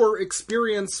your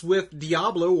experience with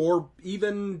Diablo, or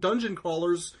even Dungeon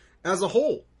Crawlers as a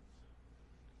whole.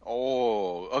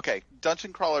 Oh, okay.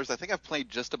 Dungeon Crawlers, I think I've played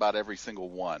just about every single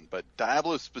one, but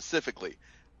Diablo specifically,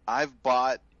 I've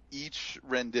bought each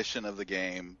rendition of the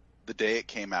game the day it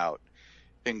came out,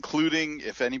 including,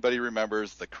 if anybody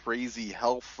remembers, the crazy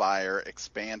Hellfire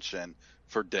expansion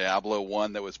for Diablo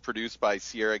 1 that was produced by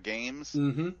Sierra Games.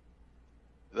 Mm-hmm.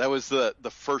 That was the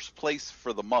first place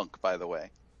for the Monk, by the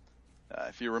way.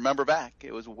 If you remember back,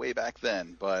 it was way back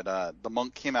then, but the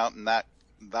Monk came out in that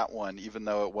one, even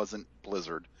though it wasn't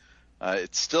Blizzard.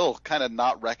 It's still kind of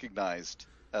not recognized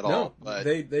at all. No,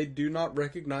 they do not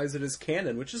recognize it as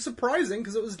canon, which is surprising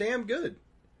because it was damn good.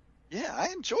 Yeah, I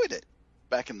enjoyed it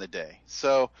back in the day.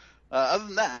 So, other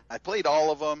than that, I played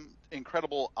all of them.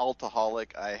 Incredible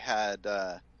Altaholic. I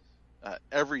had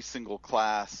every single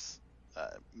class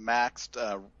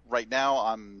maxed. Right now,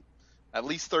 I'm at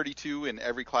least 32 in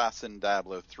every class in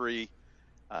Diablo 3.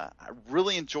 I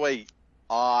really enjoy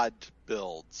odd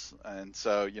builds, and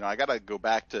so I got to go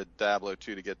back to Diablo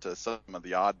 2 to get to some of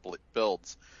the odd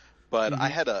builds. But I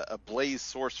had a Blaze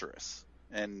Sorceress,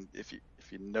 and if you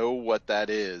know what that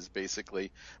is,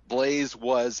 basically, Blaze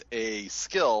was a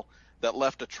skill that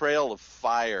left a trail of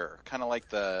fire, kind of like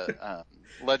the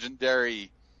legendary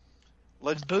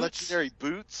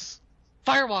boots.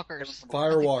 Firewalkers.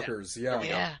 Firewalkers, yeah.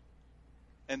 Yeah.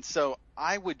 And so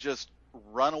I would just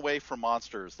run away from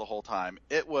monsters the whole time.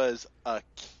 It was a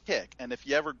kick. And if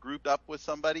you ever grouped up with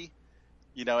somebody,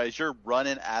 as you're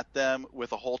running at them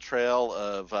with a whole trail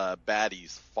of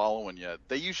baddies following you,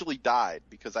 they usually died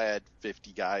because I had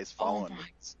 50 guys following me.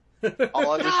 All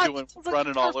I was doing was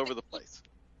running all over the place.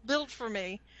 Built for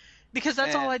me, because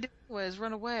that's all I did was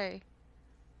run away.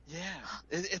 Yeah,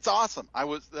 it's awesome.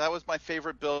 That was my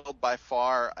favorite build by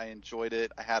far. I enjoyed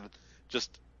it. I had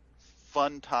just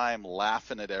fun time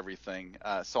laughing at everything.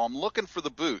 So I'm looking for the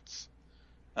boots,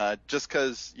 just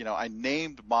because I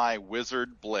named my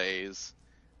wizard Blaze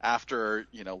after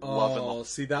loving the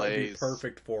see, that would be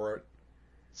perfect for it.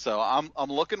 So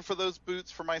I'm looking for those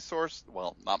boots for my source.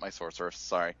 Well, not my sorcerer,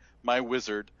 sorry, my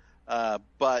wizard.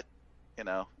 But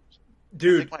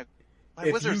dude, my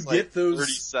wizard's like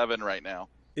 37 right now.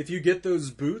 If you get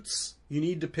those boots, you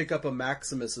need to pick up a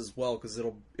Maximus as well, because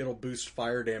it'll boost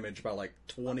fire damage by like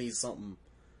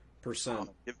 20-something%.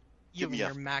 Give me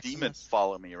a demon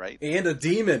follow me, right? And a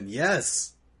demon,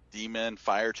 yes. Demon,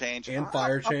 fire change. And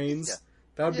fire chains. Yeah.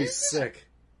 That would be sick.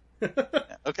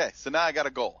 Okay, so now I got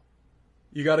a goal.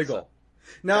 You got a goal.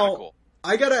 Now,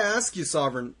 I gotta ask you,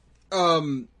 Sovrun,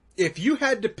 if you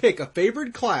had to pick a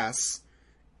favorite class,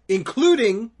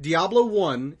 including Diablo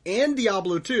 1 and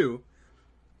Diablo 2,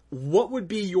 what would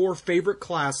be your favorite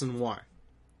class and why?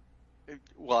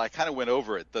 Well, I kind of went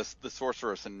over it. The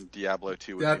Sorceress in Diablo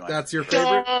 2 would be that's your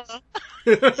favorite?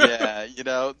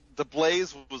 Yeah, the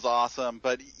Blaze was awesome,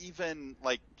 but even,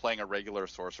 like, playing a regular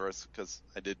Sorceress, because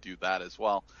I did do that as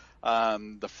well,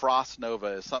 the Frost Nova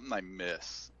is something I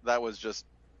miss. That was just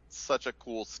such a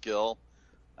cool skill.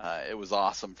 It was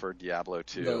awesome for Diablo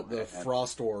 2. The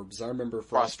Frost Orbs. I remember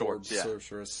Frost Orbs, yeah.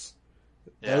 Sorceress.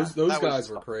 Yeah, those guys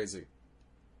were crazy.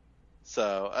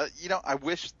 So, I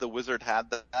wish the Wizard had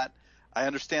that. I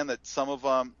understand that some of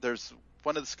them, there's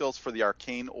one of the skills for the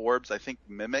Arcane Orbs, I think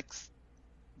mimics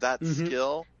that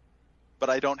skill, but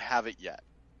I don't have it yet.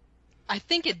 I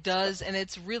think it does, and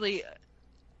it's really,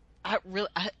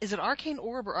 is it Arcane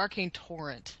Orb or Arcane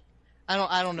Torrent?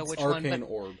 I don't know which one. Arcane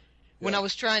Orb. Yeah. When I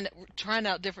was trying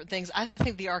out different things, I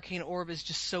think the Arcane Orb is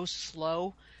just so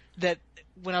slow that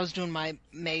when I was doing my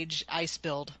Mage Ice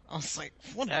build, I was like,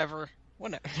 whatever.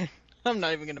 I'm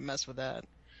not even going to mess with that.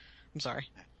 I'm sorry.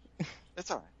 It's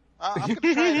all right. I'm going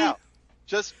to try it out.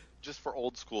 Just for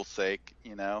old school's sake,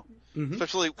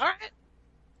 Especially, all right.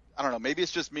 I don't know, maybe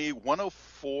it's just me.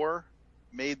 104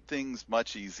 made things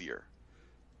much easier.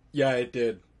 Yeah, it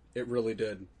did. It really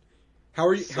did. How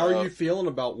are you feeling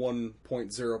about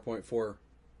 1.0.4,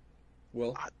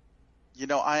 Will?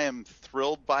 I am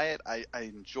thrilled by it. I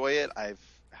enjoy it. I've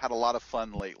had a lot of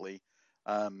fun lately.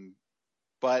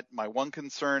 But my one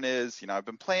concern is, I've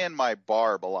been playing my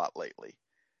Barb a lot lately.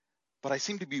 But I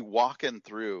seem to be walking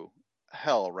through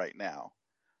hell right now.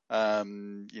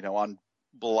 On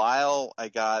Belial,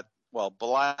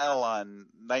 Belial on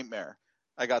Nightmare,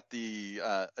 I got the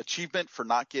achievement for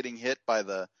not getting hit by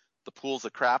the pools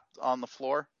of crap on the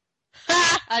floor.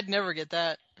 I'd never get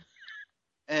that.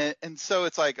 And so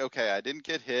it's like, okay, I didn't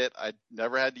get hit. I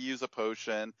never had to use a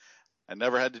potion. I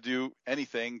never had to do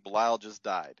anything. Belial just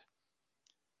died.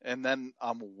 And then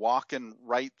I'm walking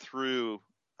right through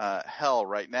hell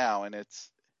right now, and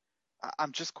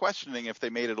I'm just questioning if they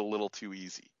made it a little too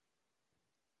easy.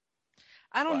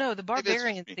 I don't know. The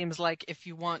Barbarian seems like if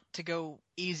you want to go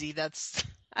easy,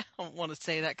 I don't want to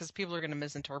say that because people are going to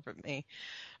misinterpret me.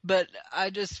 But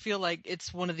I just feel like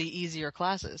it's one of the easier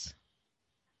classes.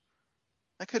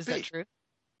 That could be. Is that true?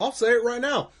 I'll say it right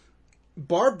now.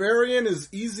 Barbarian is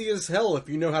easy as hell if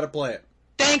you know how to play it.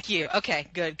 Thank you. Okay,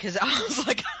 good. Because I was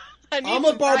like, I'm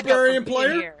a Barbarian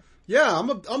player. Yeah,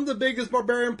 I'm the biggest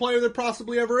Barbarian player there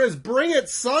possibly ever is. Bring it,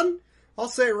 son! I'll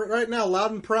say it right now,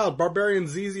 loud and proud.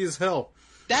 Barbarian's easy as hell.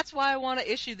 That's why I want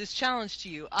to issue this challenge to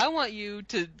you. I want you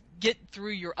to get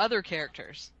through your other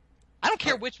characters. I don't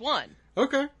care which one.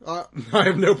 Okay. I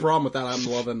have no problem with that. I'm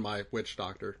loving my Witch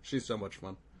Doctor. She's so much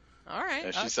fun. All right.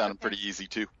 Yeah, she sounded pretty easy,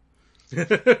 too.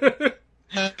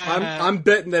 I'm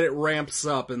betting that it ramps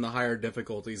up in the higher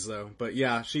difficulties, though. But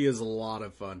yeah, she is a lot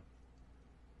of fun.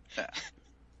 Yeah.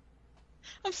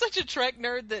 I'm such a Trek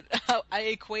nerd that I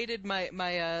equated my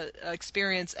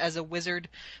experience as a wizard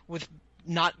with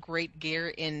not great gear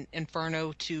in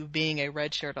Inferno to being a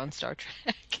red shirt on Star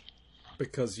Trek.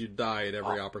 Because you die at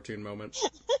every opportune moment.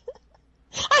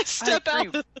 I step out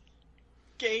of the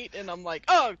gate and I'm like,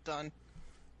 oh, done.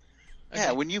 Okay.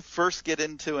 Yeah, when you first get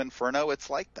into Inferno, it's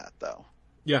like that, though.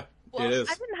 Yeah, well, it is.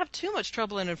 I didn't have too much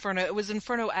trouble in Inferno. It was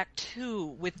Inferno Act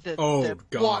 2 with the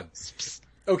God. wasps.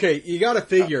 Okay, you gotta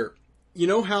figure... You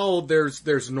know how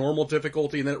there's normal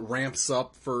difficulty and then it ramps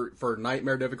up for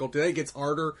nightmare difficulty? Then it gets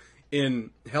harder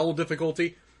in Hell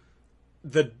difficulty,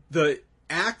 the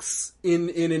acts in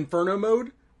Inferno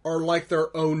mode are like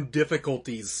their own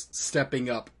difficulties stepping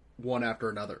up one after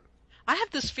another. I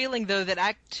have this feeling, though, that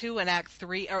Act 2 and Act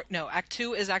 3... Act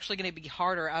 2 is actually going to be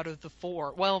harder out of the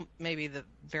 4. Well, maybe the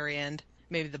very end.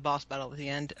 Maybe the boss battle at the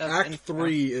end. Act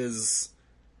 3 is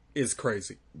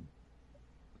crazy.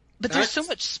 But there's so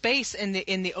much space in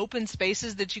the open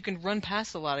spaces that you can run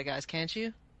past a lot of guys, can't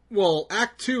you? Well,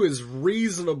 Act 2 is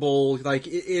reasonable. Like,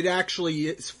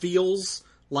 it feels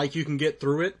like you can get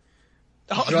through it.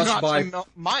 In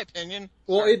my opinion.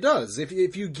 Well, it does.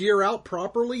 If you gear out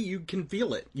properly, you can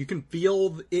feel it. You can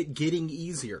feel it getting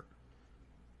easier.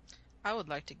 I would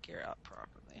like to gear out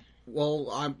properly.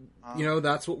 Well,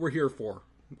 that's what we're here for.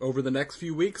 Over the next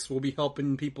few weeks, we'll be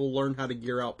helping people learn how to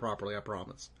gear out properly, I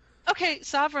promise. Okay,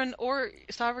 Sovrun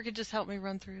could just help me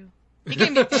run through. He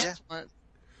gave me pants once.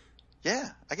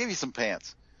 Yeah, I gave you some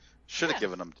pants. Should have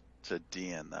given them to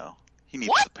Dien, though. He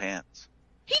needs the pants.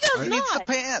 He does not. He needs the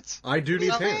pants. I do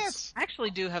need pants. I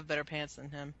actually do have better pants than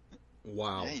him.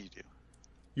 Wow. Yeah, you do.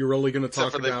 You're really going to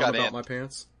talk about my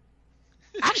pants?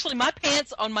 Actually, my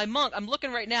pants on my monk, I'm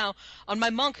looking right now, on my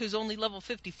monk who's only level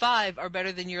 55 are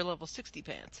better than your level 60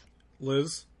 pants.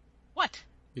 Liz? What?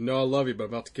 You know I love you, but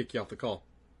I'm about to kick you off the call.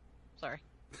 Sorry.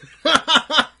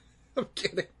 I'm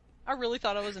kidding. I really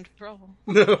thought I was in trouble.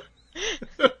 No.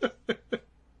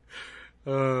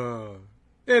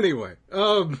 Anyway,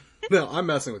 no, I'm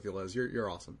messing with you, Liz. You're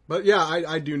awesome. But yeah,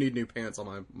 I do need new pants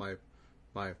on my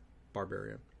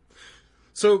barbarian.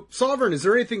 So, Sovrun, is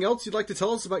there anything else you'd like to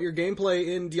tell us about your gameplay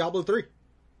in Diablo 3?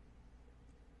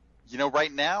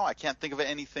 Right now, I can't think of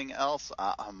anything else.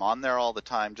 I'm on there all the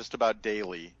time, just about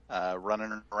daily,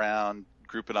 running around,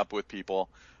 grouping up with people.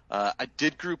 I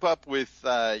did group up with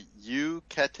you,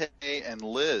 Kete, and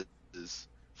Liz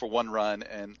for one run,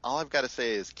 and all I've got to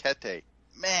say is, Kete,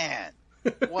 man,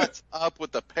 what's up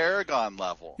with the Paragon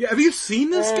level? Yeah, have you seen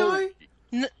this guy?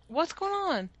 What's going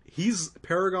on? He's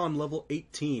Paragon level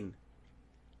 18.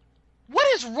 What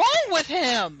is wrong with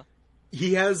him?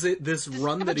 He has this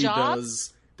run that he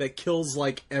does that kills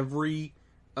like every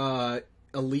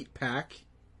elite pack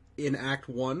in Act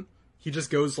 1. He just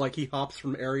goes like he hops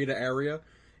from area to area,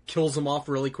 kills them off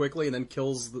really quickly, and then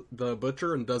kills the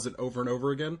butcher and does it over and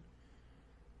over again.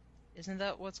 Isn't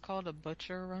that what's called a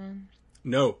butcher run?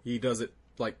 No, he does it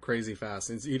like crazy fast.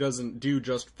 He doesn't do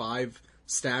just 5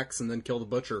 stacks and then kill the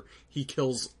butcher. He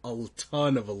kills a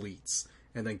ton of elites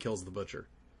and then kills the butcher.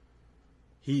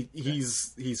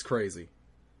 He's crazy.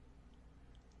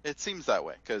 It seems that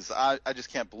way, because I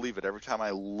just can't believe it. Every time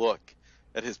I look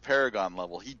at his Paragon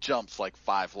level, he jumps like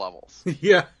 5 levels.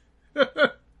 Yeah.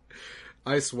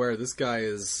 I swear, this guy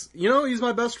is... he's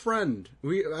my best friend.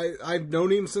 I've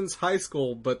known him since high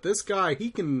school, but this guy,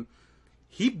 he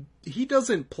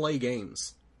doesn't play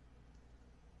games.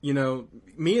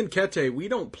 Me and Kete, we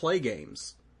don't play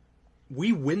games.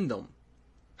 We win them.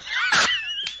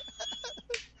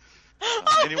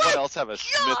 Anyone else have a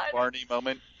Smith Barney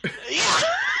moment? Yeah.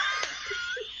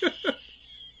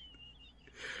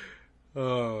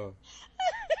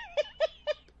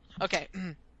 Okay.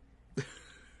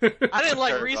 I didn't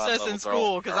like recess in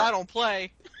school because I don't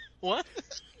play. What?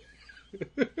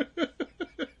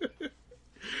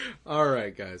 All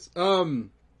right, guys.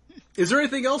 Is there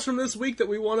anything else from this week that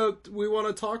we want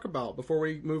to talk about before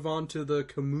we move on to the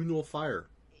communal fire?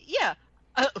 Yeah.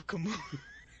 I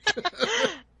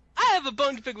have a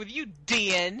bone to pick with you,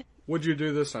 Dien. What'd you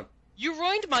do this time? You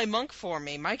ruined my monk for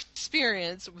me, my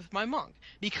experience with my monk,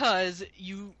 because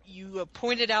you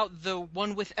pointed out the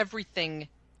one with everything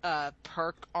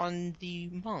perk on the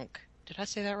monk. Did I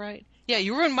say that right? Yeah,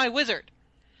 you ruined my wizard.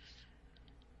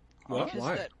 What?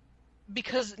 Why?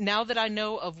 Because now that I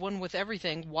know of one with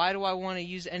everything, why do I want to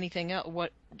use anything else?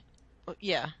 What?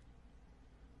 Yeah.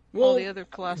 Well, all the other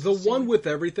classes. The one with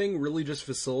everything really just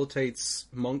facilitates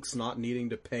monks not needing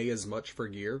to pay as much for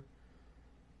gear.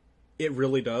 It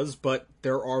really does, but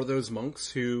there are those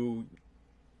monks who,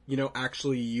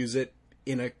 actually use it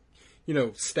in a,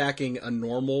 stacking a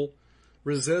normal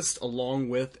resist along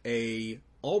with a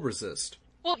all resist.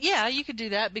 Well, yeah, you could do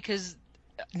that because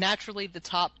naturally the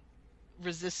top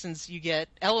resistance you get,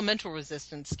 elemental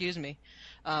resistance,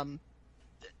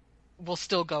 will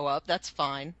still go up. That's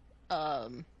fine.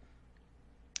 But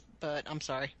I'm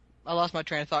sorry. I lost my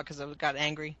train of thought because I got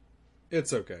angry.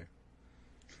 It's okay.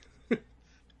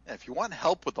 If you want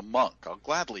help with a monk, I'll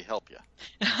gladly help you.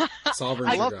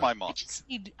 I love my monk.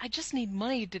 I just need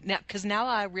money because now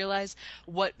I realize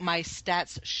what my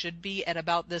stats should be at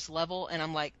about this level, and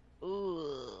I'm like,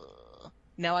 ugh.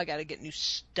 Now I got to get new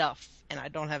stuff, and I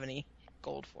don't have any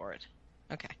gold for it.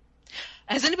 Okay.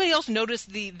 Has anybody else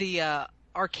noticed the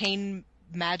arcane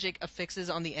magic affixes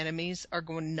on the enemies are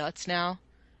going nuts now?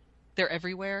 They're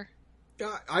everywhere.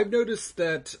 I've noticed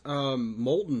that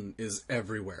Molten is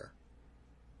everywhere.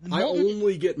 Molten, I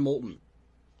only get Molten.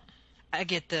 I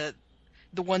get the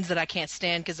ones that I can't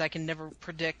stand because I can never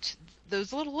predict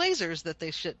those little lasers that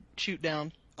they shoot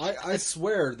down. I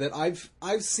swear that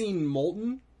I've seen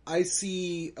Molten. I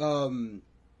see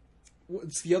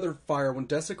what's the other fire one?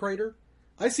 Desecrator.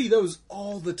 I see those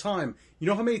all the time. You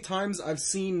know how many times I've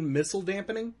seen missile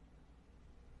dampening?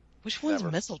 Which one's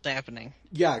missile dampening?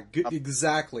 Yeah,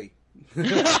 exactly.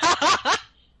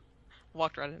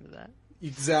 Walked right into that.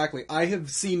 Exactly. I have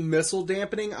seen missile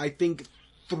dampening, I think,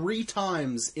 3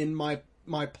 times in my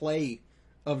play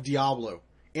of Diablo.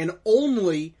 And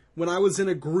only when I was in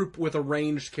a group with a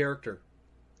ranged character.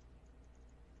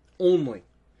 Only.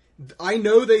 I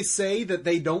know they say that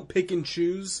they don't pick and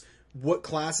choose what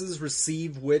classes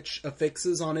receive which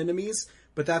affixes on enemies,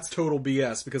 but that's total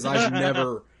BS because I've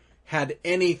never had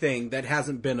anything that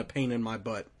hasn't been a pain in my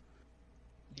butt.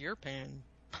 Your pain.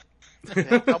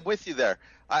 I'm with you there.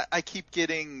 I keep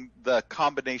getting the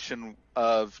combination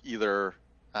of either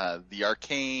the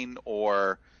arcane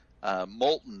or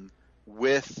Molten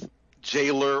with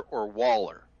Jailer or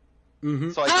Waller.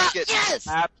 Mm-hmm. So I keep getting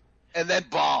tapped and then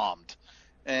bombed.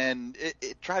 And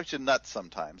it drives you nuts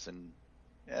sometimes, and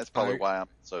that's probably why I'm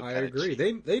so. I agree.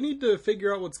 They need to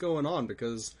figure out what's going on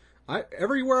because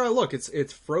everywhere I look,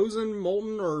 it's Frozen,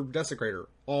 Molten, or Desecrator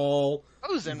all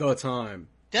Frozen. The time.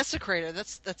 Desecrator.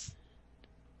 That's.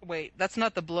 Wait, that's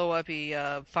not the blow-uppy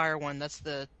fire one. That's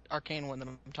the arcane one that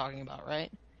I'm talking about,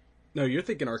 right? No, you're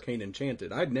thinking Arcane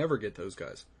Enchanted. I'd never get those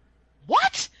guys.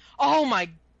 What? Oh my.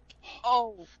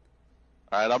 Oh. All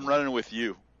right, I'm running with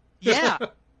you. Yeah.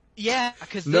 Yeah,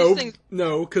 because those things...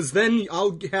 No, because then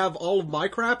I'll have all of my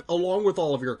crap along with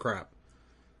all of your crap.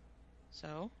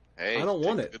 So? Hey, I don't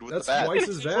want it. That's twice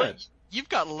as bad. You've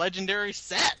got legendary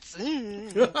sets.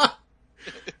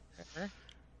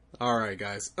 Alright,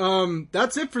 guys.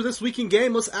 That's it for this week in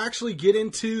game. Let's actually get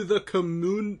into the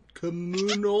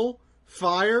communal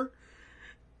fire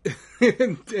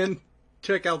and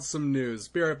check out some news.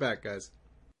 Be right back, guys.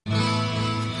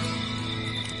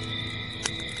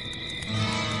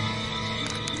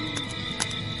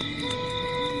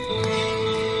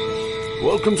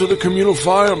 Welcome to the communal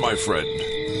fire, my friend.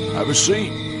 Have a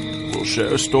seat. We'll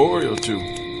share a story or two.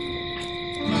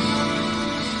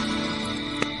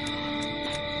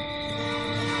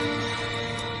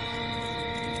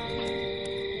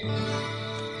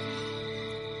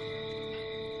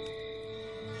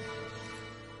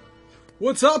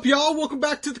 What's up, y'all? Welcome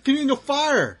back to the Communal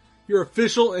Fire, your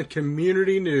official and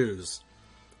community news.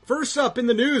 First up in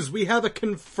the news, we have a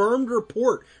confirmed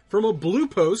report from a Blue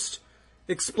Post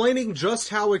explaining just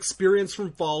how experience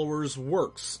from followers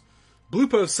works. Blue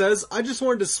Post says, I just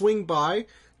wanted to swing by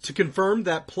to confirm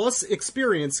that plus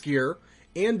experience gear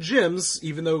and gems,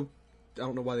 even though I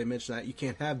don't know why they mentioned that, you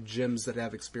can't have gems that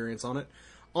have experience on it,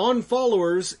 on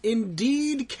followers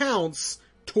indeed counts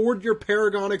toward your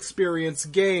Paragon experience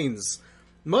gains.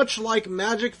 Much like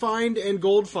Magic Find and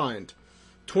Gold Find,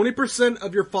 20%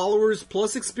 of your followers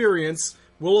plus experience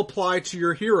will apply to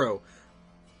your hero.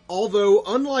 Although,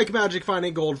 unlike Magic Find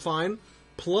and Gold Find,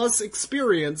 plus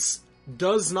experience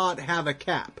does not have a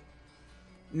cap.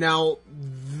 Now,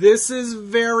 this is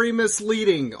very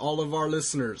misleading, all of our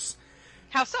listeners.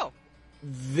 How so?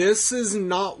 This is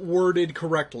not worded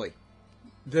correctly.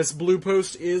 This Blue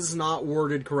Post is not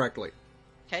worded correctly.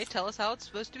 Okay, tell us how it's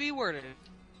supposed to be worded.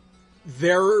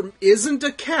 There isn't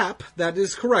a cap, that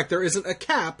is correct. There isn't a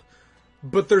cap,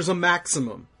 but there's a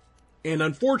maximum. And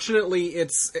unfortunately,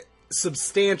 it's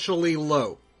substantially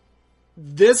low.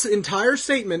 This entire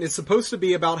statement is supposed to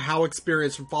be about how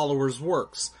experience from followers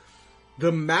works.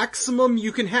 The maximum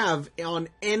you can have on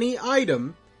any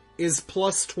item is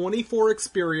plus 24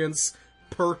 experience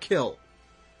per kill.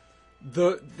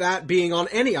 That being on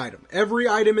any item. Every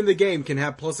item in the game can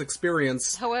have plus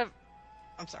experience. However,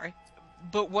 I'm sorry.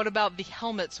 But what about the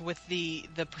helmets with the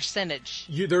percentage?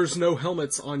 There's no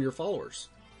helmets on your followers.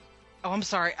 Oh, I'm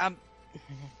sorry.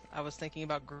 I was thinking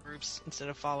about groups instead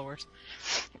of followers.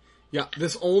 Yeah,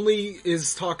 this only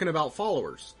is talking about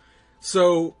followers.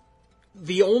 So,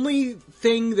 the only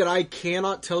thing that I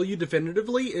cannot tell you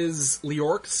definitively is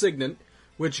Leoric Signet,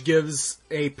 which gives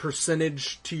a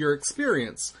percentage to your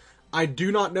experience. I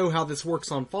do not know how this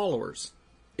works on followers,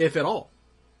 if at all.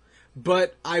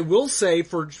 But I will say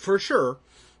for sure,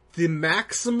 the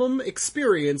maximum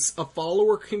experience a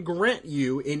follower can grant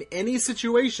you in any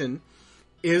situation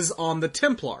is on the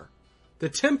Templar. The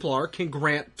Templar can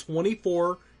grant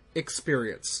 24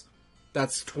 experience.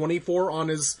 That's 24 on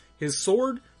his his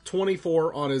sword,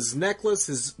 24 on his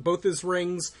necklace, both his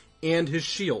rings, and his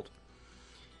shield.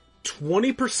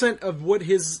 20% of what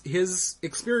his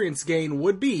experience gain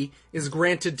would be is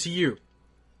granted to you.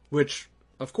 Which,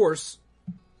 of course,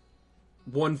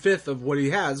 1/5 of what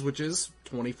he has, which is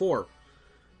 24.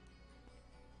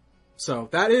 So,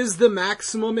 that is the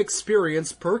maximum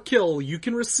experience per kill you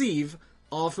can receive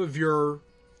off of your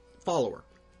follower.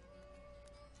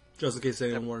 Just in case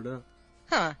anyone wanted to know.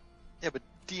 Huh. Yeah, but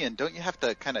Dien, don't you have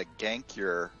to kind of gank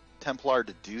your Templar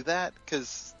to do that?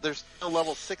 Because there's still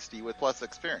level 60 with plus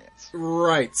experience.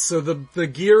 Right, so the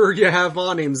gear you have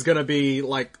on him is going to be,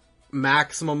 like,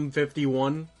 maximum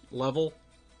 51 level.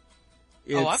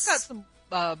 I've got some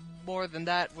more than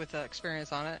that with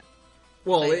experience on it.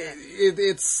 Well,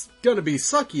 it's going to be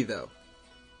sucky, though.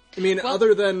 I mean,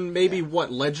 other than maybe,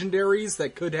 legendaries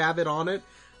that could have it on it,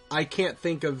 I can't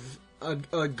think of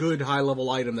a good high-level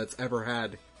item that's ever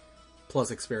had plus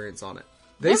experience on it.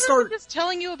 I just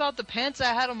telling you about the pants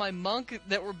I had on my monk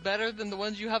that were better than the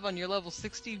ones you have on your level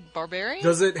 60 barbarian?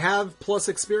 Does it have plus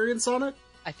experience on it?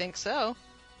 I think so.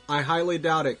 I highly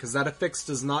doubt it, because that affix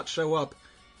does not show up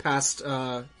past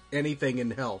anything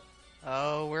in hell.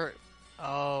 I'm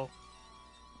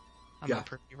gonna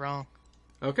prove you wrong.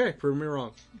 Okay, prove me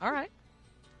wrong. Alright.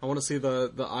 I want to see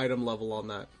the item level on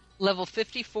that. Level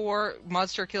 54,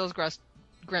 monster kills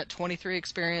grant 23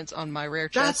 experience on my rare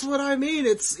chest. That's what I mean.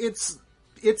 It's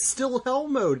still hell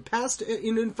mode. Past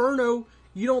in Inferno,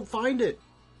 you don't find it.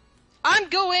 I'm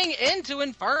going into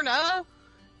Inferno!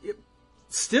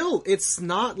 Still, it's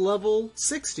not level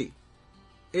 60.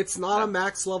 It's not a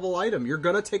max level item. You're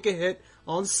gonna take a hit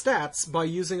on stats by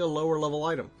using a lower level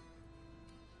item.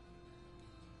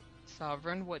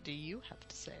 Sovrun, what do you have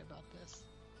to say about this?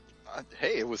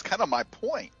 Hey, it was kind of my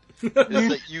point. Is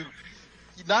that you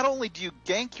not only do you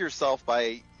gank yourself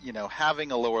by,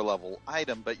 having a lower level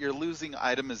item, but you're losing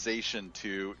itemization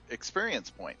to experience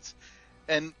points.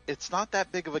 And it's not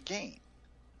that big of a gain.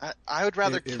 I would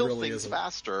rather kill really things isn't.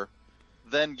 faster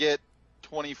than get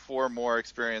 24 more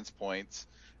experience points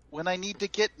when I need to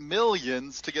get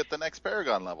millions to get the next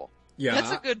Paragon level. Yeah,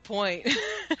 that's a good point.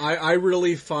 I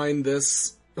really find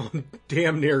this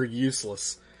damn near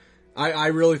useless. I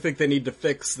really think they need to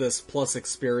fix this plus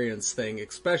experience thing,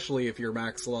 especially if you're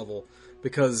max level,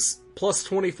 because plus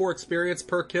 24 experience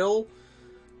per kill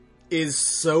is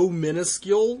so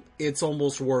minuscule, it's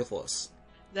almost worthless.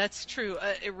 That's true.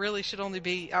 It really should only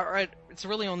be, it's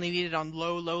really only needed on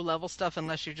low level stuff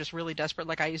unless you're just really desperate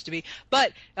like I used to be.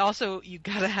 But also, you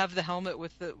gotta have the helmet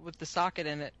with the socket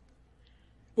in it.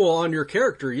 Well, on your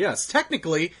character, yes.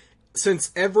 Technically,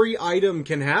 since every item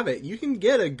can have it, you can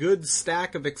get a good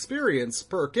stack of experience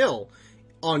per kill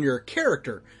on your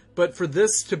character. But for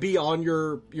this to be on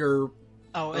your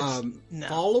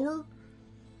follower,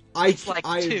 it's like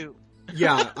 2.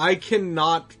 Yeah, I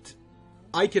cannot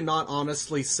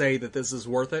honestly say that this is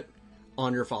worth it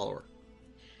on your follower.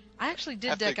 I actually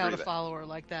did deck out a follower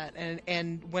like that,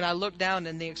 and when I looked down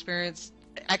and the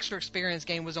extra experience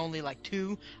gain was only like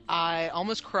 2, I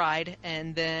almost cried,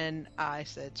 and then I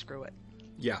said, screw it.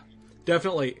 Yeah,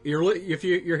 definitely. If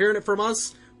you're hearing it from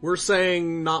us, we're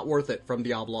saying not worth it from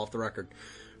Diablo Off the Record.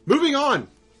 Moving on,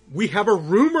 we have a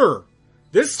rumor.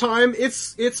 This time,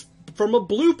 it's from a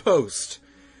blue post.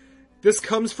 This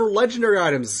comes for legendary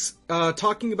items,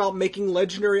 talking about making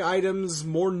legendary items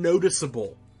more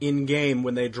noticeable in-game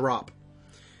when they drop.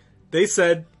 They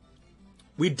said,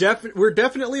 we're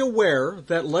definitely aware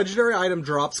that legendary item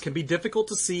drops can be difficult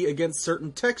to see against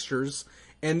certain textures,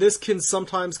 and this can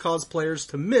sometimes cause players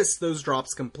to miss those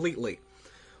drops completely.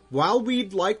 While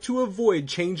we'd like to avoid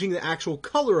changing the actual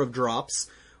color of drops,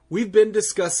 we've been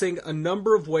discussing a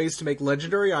number of ways to make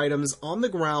legendary items on the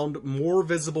ground more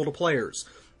visible to players.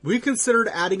 We've considered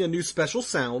adding a new special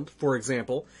sound, for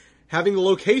example, having the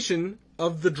location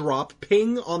of the drop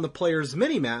ping on the player's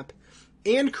minimap,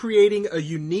 and creating a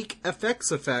unique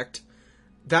effects effect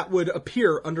that would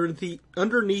appear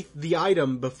underneath the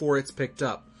item before it's picked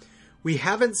up. We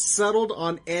haven't settled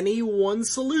on any one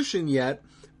solution yet,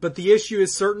 but the issue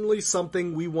is certainly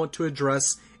something we want to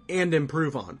address and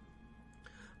improve on.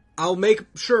 I'll make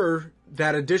sure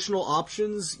that additional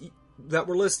options that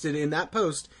were listed in that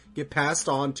post get passed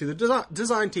on to the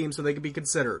design team so they can be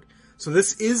considered. So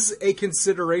this is a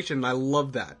consideration, and I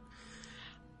love that.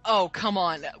 Oh, come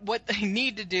on. What they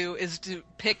need to do is to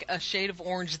pick a shade of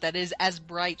orange that is as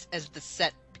bright as the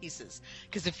set pieces.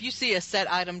 Because if you see a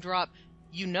set item drop,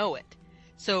 you know it.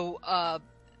 So,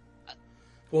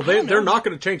 well, they're not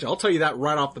going to change it. I'll tell you that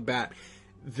right off the bat.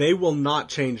 They will not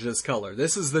change this color.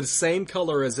 This is the same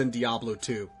color as in Diablo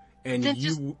 2.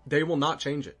 And they will not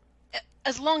change it.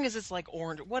 As long as it's like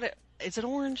orange. Is it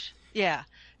orange? Yeah.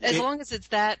 As long as it's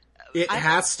that. It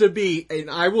has to be, and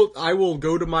I will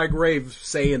go to my grave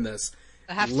saying this.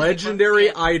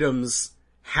 Legendary items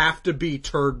have to be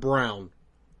turd brown,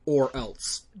 or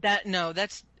else.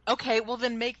 That's okay. Well,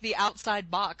 then make the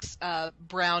outside box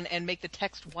brown and make the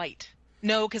text white.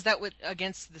 No, because that would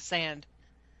against the sand.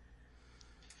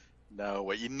 No,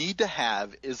 what you need to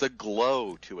have is a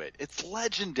glow to it. It's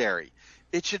legendary.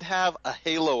 It should have a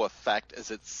halo effect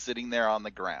as it's sitting there on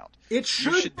the ground. It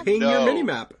should ping your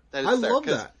minimap. I love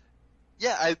that.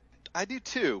 Yeah, I do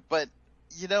too. But,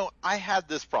 I had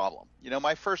this problem.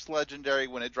 My first legendary,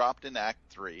 when it dropped in Act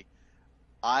 3,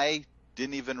 I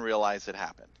didn't even realize it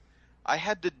happened. I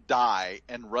had to die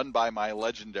and run by my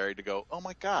legendary to go, oh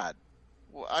my god,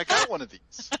 well, I got one of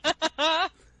these.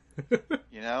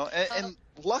 And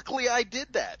luckily I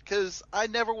did that, because I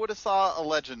never would have saw a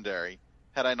legendary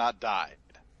had I not died.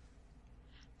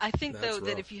 I think, though,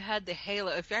 that if you had the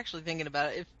halo, if you're actually thinking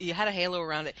about it, if you had a halo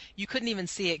around it, you couldn't even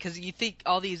see it, because you think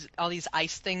all these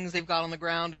ice things they've got on the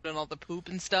ground and all the poop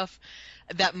and stuff,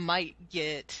 that might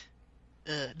get...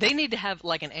 they need to have,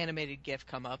 like, an animated GIF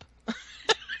come up.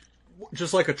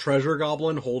 Just like a treasure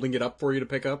goblin holding it up for you to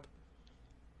pick up?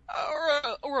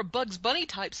 Or a Bugs Bunny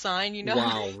type sign,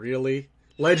 Wow, really?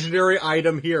 Legendary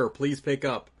item here, please pick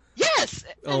up. Yes!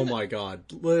 Oh my god.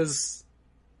 Liz...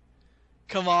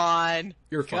 Come on.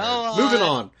 You're fired. Moving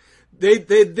on.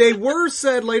 They were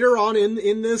said later on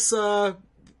in this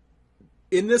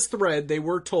thread, they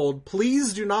were told,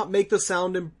 please do not make it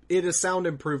a sound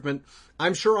improvement.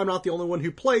 I'm sure I'm not the only one who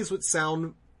plays with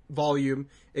sound volume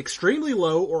extremely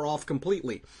low or off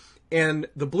completely. And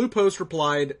the Blue Post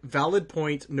replied, valid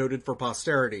point noted for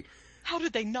posterity. How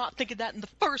did they not think of that in the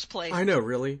first place? I know,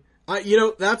 really.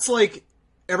 That's like...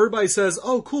 Everybody says,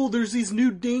 oh, cool, there's these new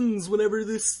dings whenever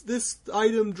this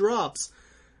item drops.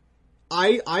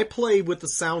 I play with the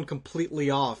sound completely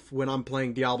off when I'm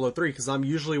playing Diablo 3, because I'm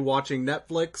usually watching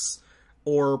Netflix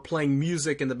or playing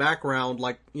music in the background,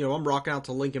 like, I'm rocking out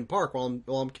to Linkin Park while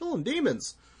I'm killing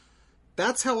demons.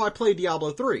 That's how I play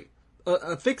Diablo 3.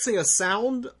 Fixing a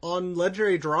sound on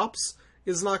legendary drops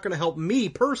is not going to help me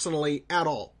personally at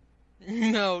all.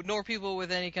 No, nor people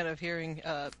with any kind of hearing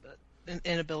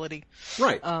inability.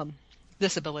 Right.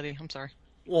 Disability, I'm sorry.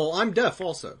 Well, I'm deaf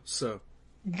also, so.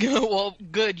 Well,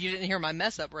 good, you didn't hear my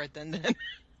mess up right then.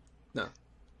 No.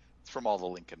 It's from all the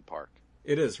Linkin Park.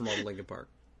 It is from all the Linkin Park.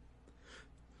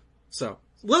 So,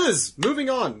 Liz, moving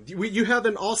on. You have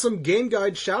an awesome game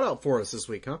guide shout out for us this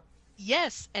week, huh?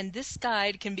 Yes, and this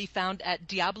guide can be found at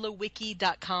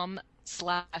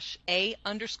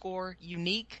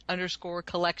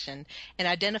diablowiki.com/a_unique_collection and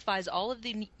identifies all of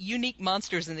the unique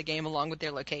monsters in the game along with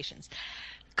their locations.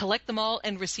 Collect them all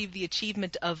and receive the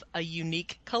achievement of a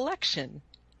unique collection.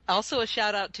 Also a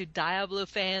shout out to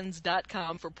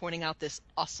diablofans.com for pointing out this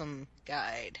awesome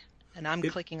guide. And I'm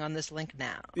clicking on this link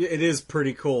now. It is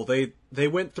pretty cool. They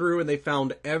went through and they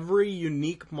found every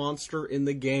unique monster in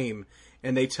the game,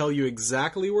 and they tell you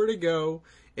exactly where to go,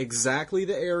 exactly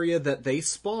the area that they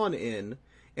spawn in,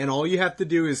 and all you have to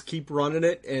do is keep running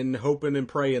it and hoping and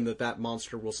praying that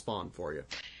monster will spawn for you.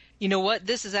 You know what?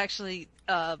 This is actually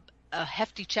a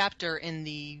hefty chapter in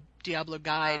the Diablo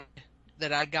guide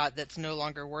that I got that's no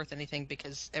longer worth anything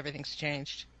because everything's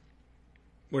changed.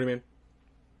 What do you mean?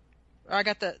 I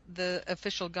got the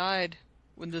official guide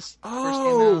when this first came out.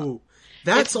 Oh,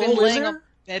 that's all in there? It's been laying on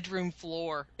bedroom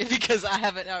floor because I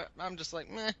haven't. I'm just like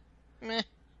meh,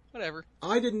 whatever.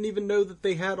 I didn't even know that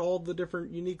they had all the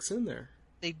different uniques in there.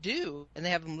 They do, and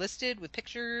they have them listed with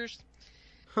pictures.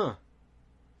 Huh.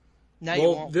 Now you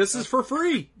won't. This is for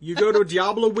free. You go to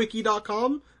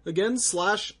diablowiki.com again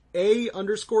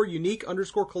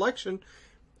 /a_unique_collection.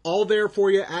 All there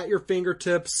for you at your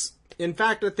fingertips. In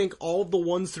fact, I think all of the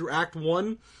ones through Act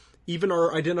 1 even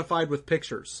are identified with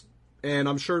pictures. And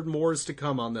I'm sure more is to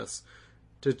come on this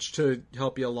to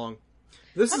help you along.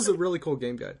 This is a really cool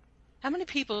game guide. How many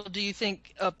people do you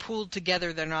think pooled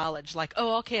together their knowledge? Like,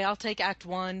 oh, okay, I'll take Act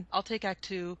 1, I'll take Act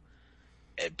 2.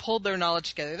 Pulled their knowledge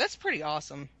together. That's pretty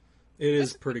awesome. It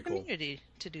is pretty cool. Community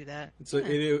to do that.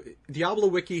 Diablo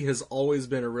Wiki has always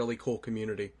been a really cool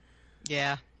community.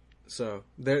 Yeah. So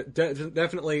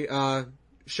definitely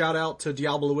shout out to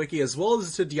Diablo Wiki as well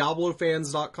as to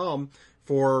DiabloFans.com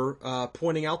for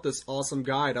pointing out this awesome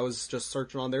guide. I was just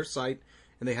searching on their site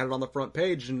and they had it on the front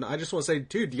page. And I just want to say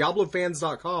too,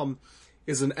 DiabloFans.com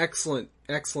is an excellent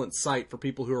site for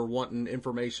people who are wanting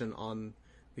information on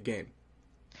the game.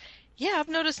 Yeah, I've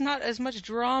noticed not as much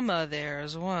drama there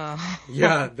as well.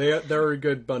 Yeah, they're a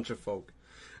good bunch of folk.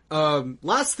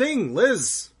 Last thing,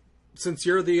 Liz, since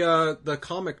you're the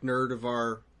comic nerd of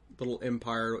little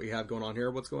empire we have going on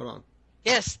here. What's going on?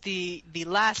 Yes, the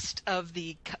last of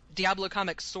the Diablo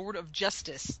comics, Sword of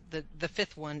Justice, the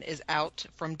fifth one, is out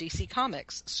from DC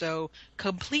Comics. So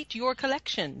complete your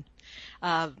collection.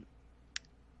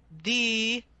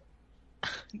 The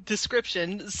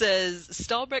description says,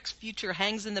 Stalbrecht's future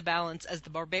hangs in the balance as the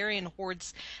barbarian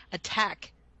hordes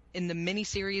attack in the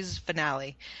miniseries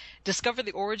finale. Discover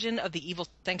the origin of the evil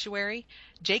sanctuary.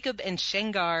 Jacob and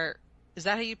Shengar, is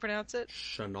that how you pronounce it?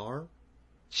 Shenar?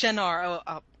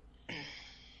 Shenar,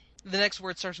 the next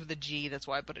word starts with a G, that's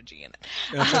why I put a G in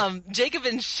it. Jacob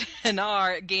and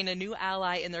Shenar gain a new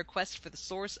ally in their quest for the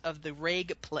source of the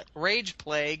Rage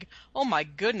Plague. Oh my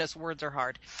goodness, words are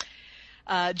hard.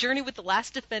 Journey with the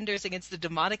last defenders against the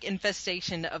demonic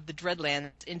infestation of the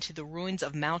Dreadlands into the ruins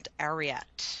of Mount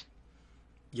Arreat.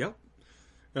 Yep.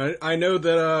 I know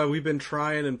that we've been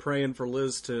trying and praying for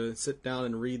Liz to sit down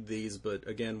and read these, but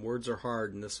again, words are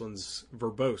hard, and this one's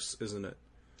verbose, isn't it?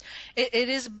 It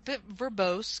is a bit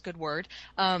verbose, good word,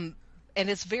 and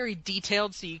it's very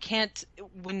detailed, so you can't,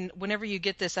 whenever you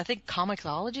get this, I think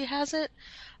Comixology has it,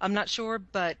 I'm not sure,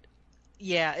 but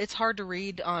yeah, it's hard to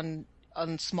read on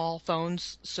small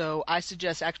phones, so I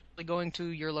suggest actually going to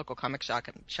your local comic shop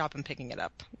and picking it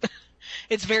up.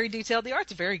 It's very detailed, the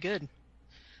art's very good.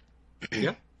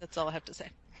 Yeah. That's all I have to say.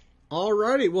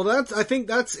 Alrighty, well I think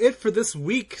that's it for this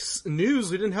week's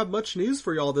news. We didn't have much news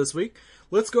for y'all this week.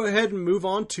 Let's go ahead and move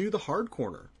on to the Hard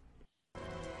Corner.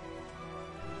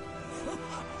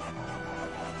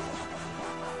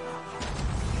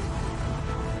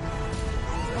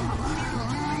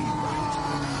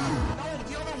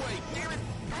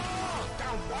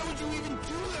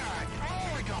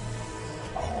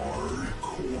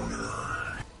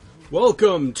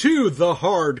 Welcome to the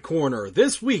Hard Corner.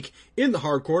 This week in the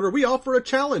Hard Corner, we offer a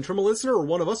challenge from a listener or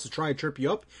one of us to try and trip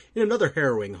you up in another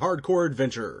harrowing hardcore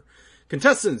adventure.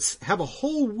 Contestants have a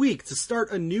whole week to start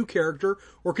a new character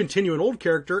or continue an old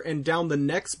character and down the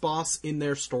next boss in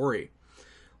their story.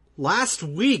 Last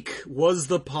week was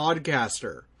the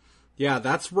podcaster. Yeah,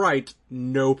 that's right,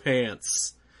 no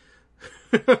pants.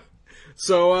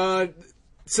 So,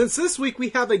 since this week we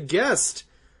have a guest,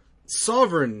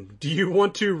 Sovrun, do you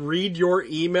want to read your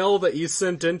email that you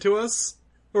sent in to us?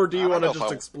 Or do you want to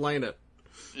just explain it?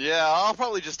 Yeah, I'll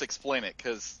probably just explain it,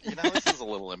 because, this is a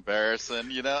little embarrassing,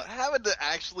 having to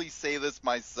actually say this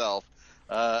myself.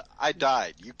 I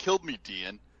died. You killed me,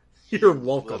 Dien. You're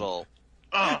welcome.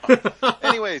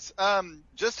 Anyways,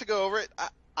 just to go over it,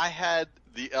 I had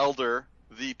the Elder,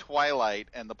 the Twilight,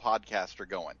 and the Podcaster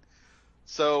going.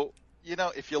 So,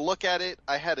 if you look at it,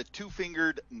 I had a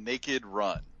two-fingered naked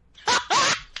run.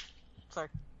 Sorry.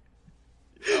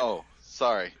 Oh,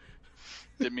 sorry.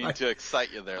 Didn't mean to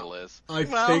excite you there, Liz. I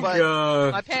think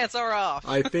my pants are off.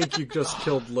 I think you just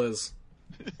killed Liz.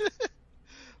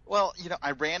 Well,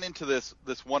 I ran into this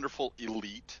wonderful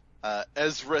elite,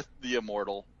 Ezra the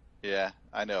Immortal. Yeah,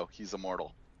 I know, he's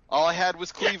immortal. All I had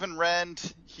was cleave and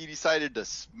rend. He decided to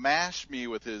smash me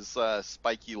with his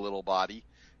spiky little body,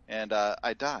 and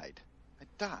I died.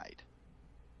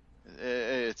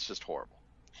 It's just horrible.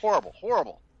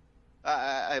 Horrible.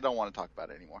 I don't want to talk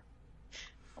about it anymore.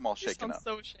 I'm all shaken up. I'm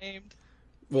so ashamed.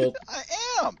 Well, I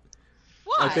am.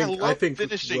 Why? I think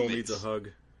finishing Will needs a hug.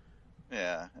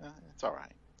 Yeah, it's all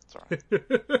right.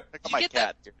 My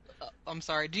cat. I'm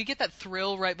sorry. Do you get that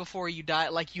thrill right before you die,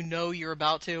 like you're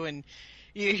about to, and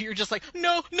you're just like,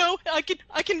 no, I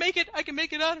can make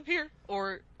it out of here,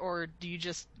 or do you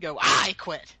just go, I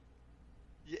quit?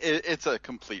 It's a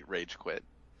complete rage quit.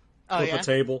 Flip a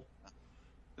table.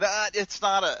 It's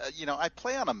not I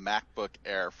play on a MacBook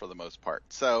Air for the most part,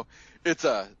 so it's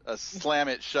a slam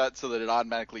it shut so that it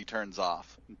automatically turns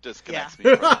off. It disconnects me.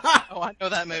 Oh, I know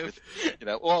that move.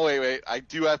 Well, wait, I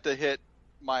do have to hit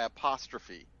my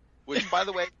apostrophe, which, by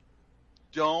the way,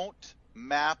 don't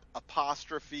map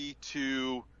apostrophe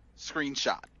to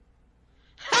screenshot.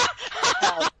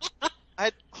 I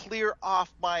had to clear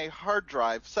off my hard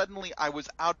drive. Suddenly, I was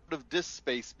out of disk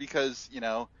space because,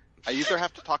 I either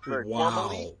have to talk very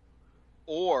formally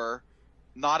or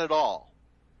not at all.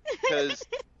 Because,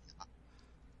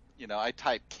 I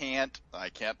type I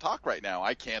can't talk right now.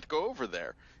 I can't go over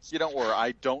there. Or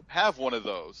I don't have one of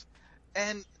those.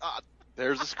 And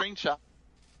there's a screenshot.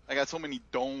 I got so many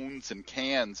don'ts and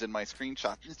cans in my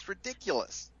screenshot. It's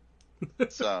ridiculous.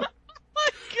 So. My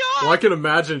God. Well, I can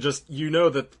imagine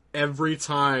that every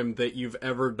time that you've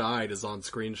ever died is on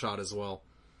screenshot as well.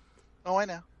 Oh, I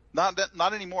know.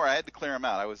 Not anymore. I had to clear them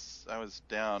out. I was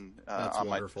down on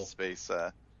wonderful. My space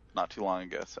not too long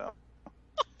ago. So. Oh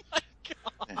my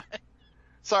God. Yeah.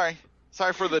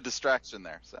 Sorry for the distraction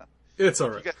there. So. It's all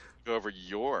right. go over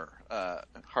your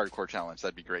hardcore challenge.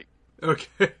 That'd be great.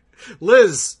 Okay.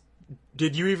 Liz,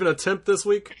 did you even attempt this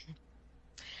week?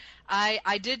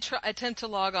 I did attempt to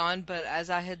log on, but as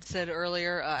I had said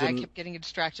earlier, I kept getting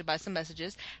distracted by some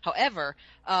messages. However,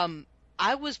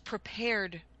 I was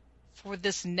prepared for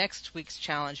this next week's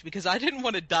challenge because I didn't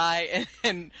want to die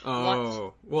and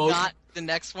not the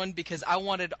next one because I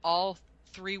wanted all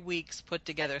 3 weeks put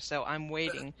together, so I'm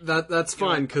waiting. That's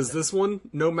fine, because this one,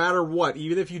 no matter what,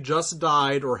 even if you just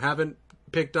died or haven't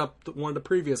picked up one of the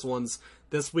previous ones,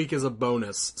 this week is a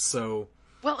bonus, so...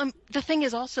 Well, the thing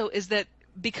is also is that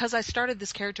because I started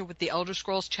this character with the Elder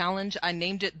Scrolls challenge, I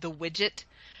named it the Widget,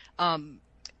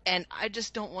 and I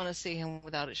just don't want to see him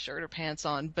without his shirt or pants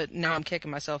on, but now I'm kicking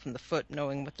myself in the foot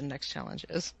knowing what the next challenge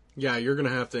is. Yeah, you're going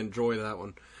to have to enjoy that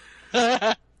one.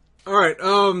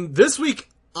 Alright, this week,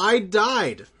 I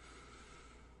died.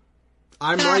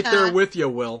 I'm right there with you,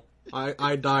 Will.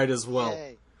 I died as well.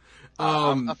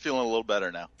 I'm feeling a little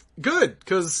better now. Good,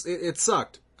 because it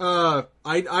sucked. I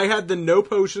had the No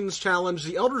Potions challenge,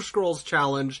 the Elder Scrolls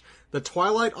challenge, the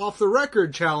Twilight Off the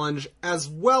Record challenge, as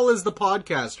well as the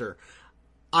Podcaster.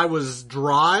 I was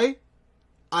dry,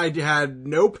 I had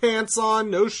no pants on,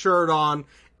 no shirt on,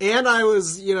 and I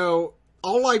was,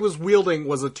 all I was wielding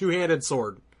was a two-handed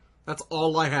sword. That's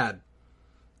all I had.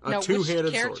 A two-handed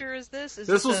which character sword. Is this?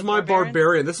 This was my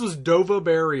barbarian. This was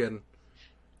Dovabarian.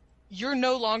 You're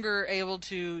no longer able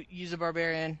to use a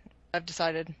barbarian, I've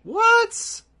decided.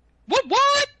 What?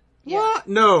 What? Yeah. What?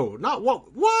 No, not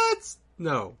what? What?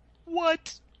 No.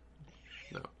 What?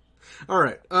 No.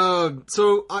 Alright,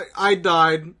 so I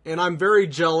died, and I'm very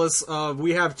jealous of,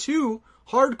 we have 2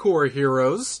 hardcore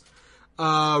heroes.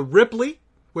 Ripley,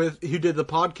 who did the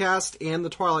podcast and the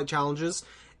Twilight challenges,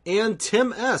 and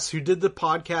Tim S., who did the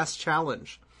podcast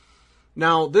challenge.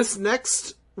 Now, this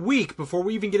next week, before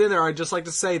we even get in there, I'd just like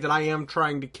to say that I am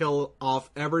trying to kill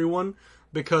off everyone,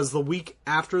 because the week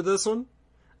after this one,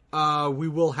 we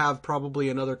will have probably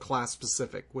another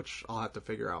class-specific, which I'll have to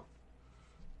figure out.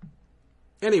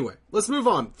 Anyway, let's move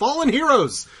on. Fallen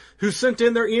Heroes, who sent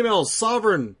in their emails.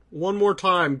 Sovrun, one more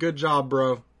time. Good job,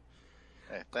 bro.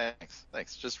 Hey,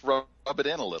 thanks. Just rub it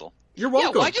in a little. You're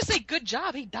welcome. Yeah, why'd you say good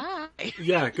job? He died.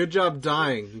 Yeah, good job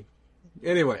dying.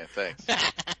 Anyway, thanks.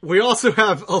 We also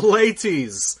have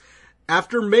Elates.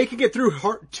 After making it through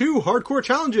 2 hardcore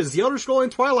challenges, the Elder Scroll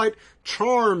and Twilight,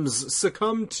 Charms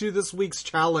succumbed to this week's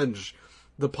challenge,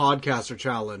 the Podcaster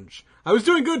Challenge. I was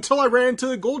doing good till I ran into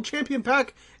the Gold Champion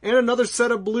Pack and another set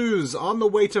of blues on the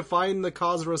way to find the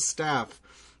Khazra staff.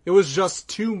 It was just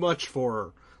too much for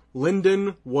her.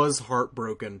 Lyndon was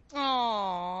heartbroken.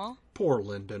 Aww. Poor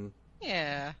Lyndon.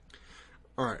 Yeah.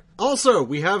 Alright. Also,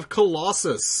 we have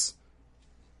Colossus.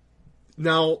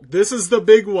 Now, this is the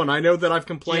big one. I know that I've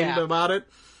complained about it.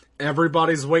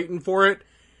 Everybody's waiting for it.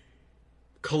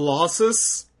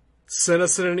 Colossus sent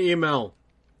us in an email.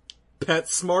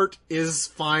 PetSmart is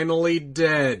finally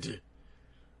dead.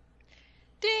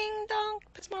 Ding dong,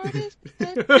 PetSmart is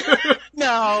dead.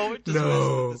 No.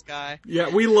 This guy. Yeah,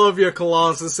 we love you,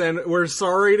 Colossus, and we're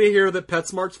sorry to hear that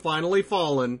PetSmart's finally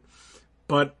fallen,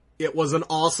 but it was an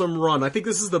awesome run. I think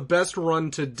this is the best run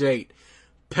to date.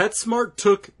 PetSmart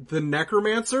took the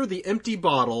Necromancer, the Empty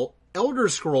Bottle, Elder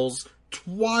Scrolls,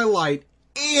 Twilight,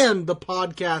 and the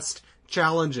podcast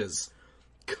challenges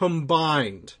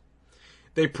combined.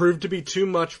 They proved to be too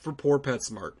much for poor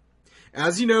PetSmart.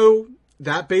 As you know,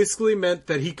 that basically meant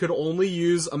that he could only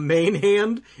use a main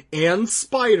hand and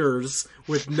spiders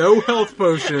with no health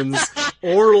potions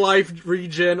or life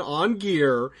regen on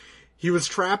gear. He was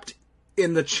trapped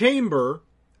in the chamber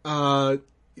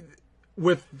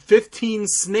with 15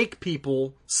 snake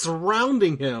people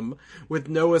surrounding him with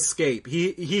no escape.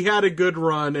 He had a good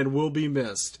run and will be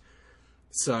missed.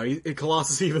 So,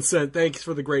 Colossus even said, thanks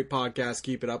for the great podcast,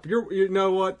 keep it up. You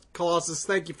know what, Colossus,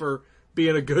 thank you for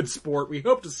being a good sport. We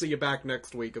hope to see you back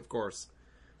next week, of course.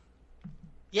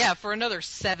 Yeah, for another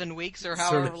 7 weeks or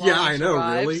however long. Yeah, I know,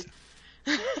 really.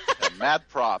 Mad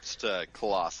props to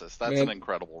Colossus. That's an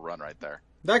incredible run right there.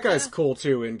 That guy's cool,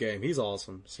 too, in-game. He's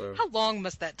awesome. So how long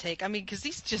must that take? I mean, because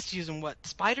he's just using, what,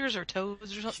 spiders or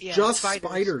toads or something? Yeah, just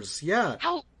spiders, yeah.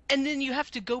 And then you have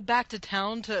to go back to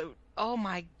town to... Oh,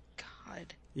 my God.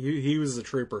 He was a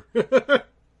trooper.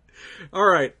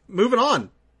 Alright, moving on.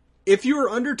 If you are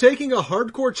undertaking a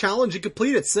hardcore challenge and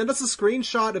complete it, send us a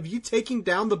screenshot of you taking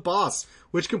down the boss,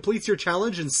 which completes your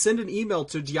challenge, and send an email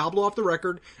to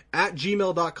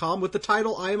diabloofftherecord@gmail.com with the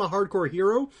title, I am a hardcore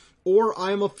hero, or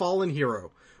I am a fallen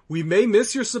hero. We may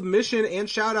miss your submission and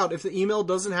shout out if the email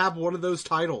doesn't have one of those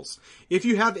titles. If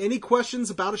you have any questions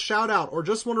about a shout out or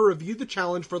just want to review the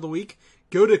challenge for the week,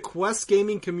 go to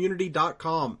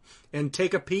questgamingcommunity.com and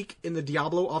take a peek in the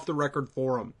Diablo Off the Record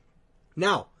forum.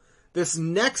 Now, this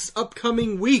next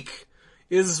upcoming week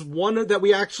is one that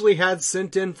we actually had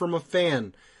sent in from a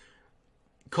fan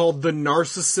called the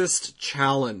Narcissist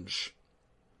Challenge.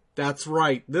 That's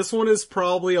right. This one is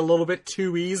probably a little bit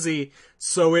too easy,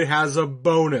 so it has a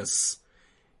bonus.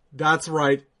 That's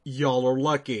right. Y'all are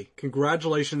lucky.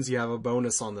 Congratulations, you have a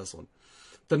bonus on this one.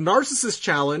 The Narcissist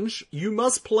Challenge, you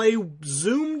must play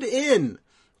zoomed in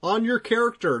on your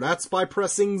character. That's by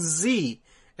pressing Z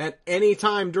at any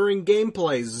time during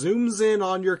gameplay. Zooms in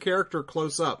on your character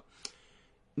close up.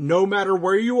 No matter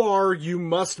where you are, you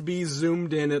must be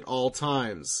zoomed in at all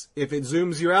times. If it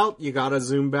zooms you out, you gotta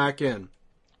zoom back in.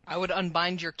 I would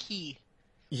unbind your key.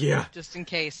 Yeah. Just in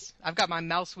case. I've got my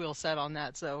mouse wheel set on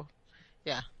that, so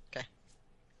yeah. Okay.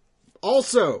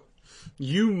 Also,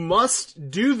 you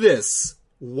must do this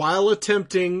while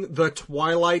attempting the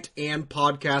Twilight and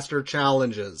Podcaster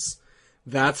challenges.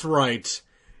 That's right.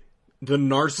 The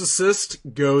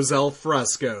Narcissist goes al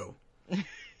fresco.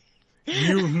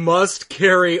 You must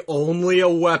carry only a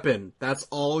weapon. That's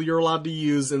all you're allowed to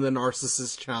use in the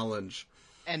Narcissist Challenge.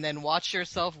 And then watch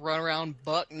yourself run around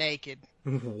buck naked.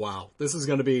 Wow. This is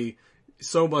going to be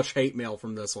so much hate mail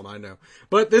from this one, I know.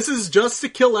 But this is just to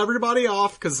kill everybody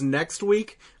off, because next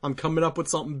week I'm coming up with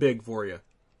something big for you.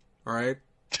 Alright?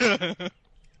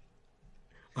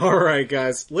 Alright,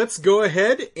 guys. Let's go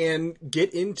ahead and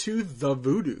get into the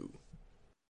voodoo.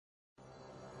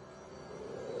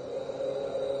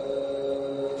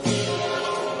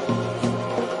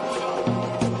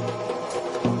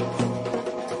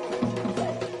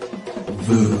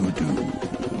 Voodoo.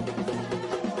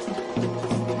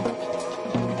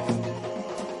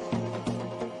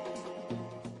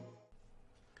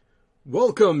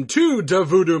 Welcome to Da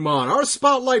Voodoo Mon. Our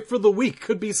spotlight for the week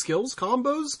could be skills,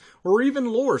 combos, or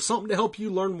even lore, something to help you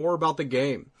learn more about the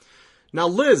game. Now,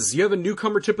 Liz, you have a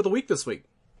newcomer tip of the week this week.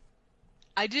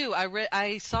 I do.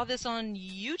 I saw this on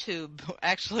YouTube,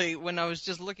 actually, when I was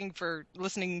just listening for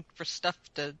stuff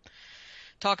to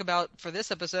talk about for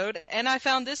this episode, and I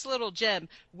found this little gem,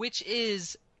 which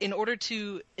is, in order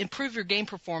to improve your game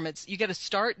performance, you got to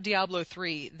start Diablo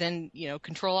 3, then,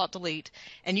 Control-Alt-Delete,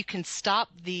 and you can stop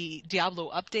the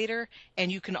Diablo updater,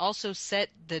 and you can also set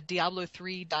the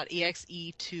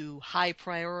Diablo3.exe to high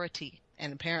priority,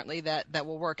 and apparently that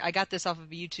will work. I got this off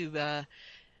of a YouTube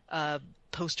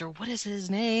poster. What is his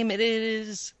name? It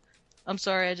is, I'm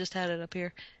sorry, I just had it up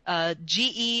here,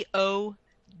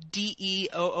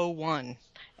 GEODEO01.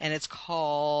 And it's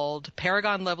called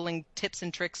Paragon Leveling Tips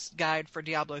and Tricks Guide for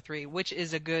Diablo 3, which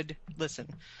is a good listen.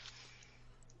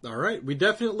 All right. We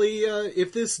definitely,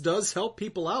 if this does help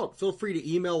people out, feel free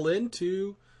to email in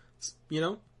to,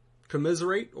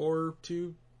 commiserate or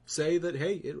to say that,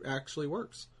 hey, it actually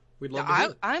works. We'd love to hear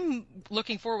it. I'm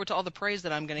looking forward to all the praise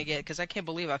that I'm going to get, because I can't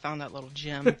believe I found that little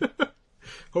gem.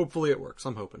 Hopefully it works.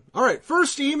 I'm hoping. All right.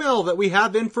 First email that we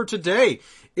have in for today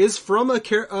is from a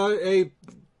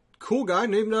cool guy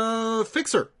named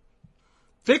Fixer.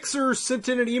 Fixer sent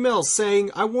in an email saying,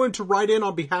 I wanted to write in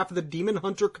on behalf of the Demon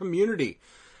Hunter community.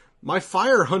 My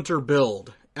Fire Hunter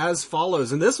build as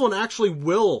follows. And this one actually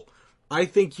I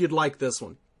think you'd like this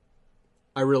one.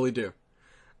 I really do.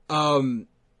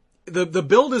 The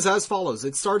build is as follows.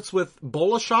 It starts with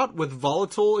Bola Shot with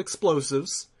volatile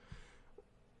explosives.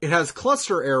 It has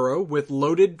Cluster Arrow with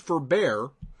Loaded for Bear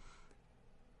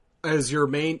as your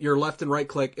left and right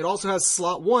click. It also has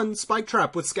slot 1, Spike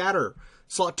Trap with Scatter.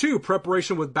 Slot 2,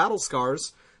 Preparation with Battle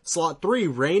Scars. Slot 3,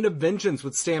 Rain of Vengeance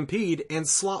with Stampede. And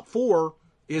slot 4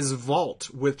 is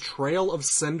Vault with Trail of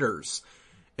Cinders.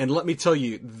 And let me tell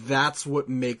you, that's what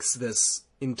makes this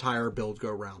entire build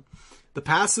go round. The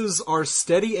passes are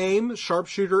Steady Aim,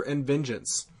 Sharpshooter, and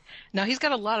Vengeance. Now, he's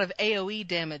got a lot of AoE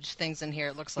damage things in here,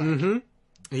 it looks like. Mm-hmm.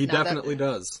 He definitely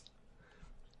does.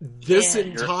 This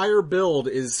entire build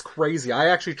is crazy. I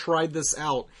actually tried this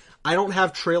out. I don't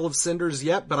have Trail of Cinders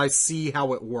yet, but I see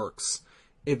how it works.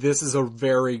 This is a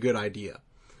very good idea.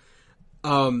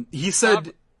 He said...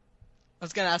 I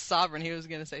was going to ask Sovrun. He was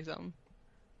going to say something.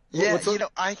 Yeah,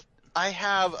 I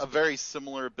have a very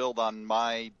similar build on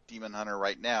my Demon Hunter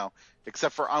right now,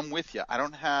 except for I'm with you. I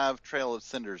don't have Trail of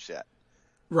Cinders yet.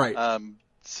 Right.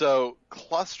 So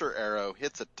Cluster Arrow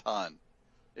hits a ton.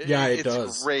 It does.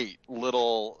 It's great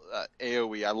little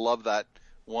AoE. I love that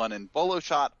one. And Bolo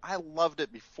Shot, I loved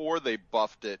it before they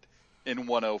buffed it in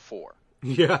 104.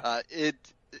 Yeah.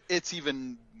 It's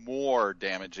even more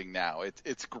damaging now.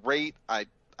 It's great. I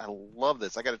love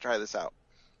this. I got to try this out.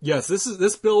 Yes,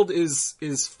 this build is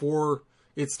for,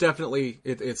 it's definitely,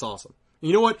 it's awesome.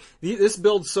 You know what? This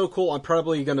build's so cool, I'm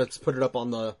probably going to put it up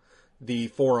on the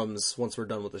forums once we're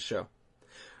done with the show.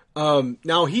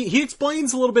 Now, he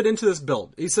explains a little bit into this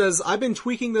build. He says, I've been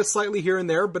tweaking this slightly here and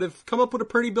there, but have come up with a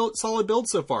pretty solid build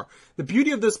so far. The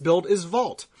beauty of this build is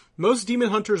Vault. Most demon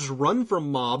hunters run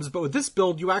from mobs, but with this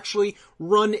build, you actually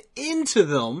run into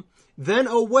them, then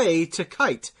away to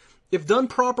kite. If done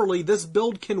properly, this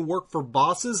build can work for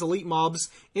bosses, elite mobs,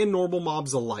 and normal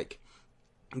mobs alike.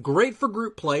 Great for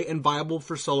group play and viable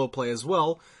for solo play as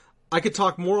well. I could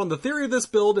talk more on the theory of this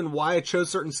build and why I chose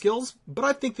certain skills, but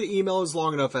I think the email is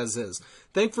long enough as is.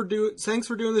 Thanks for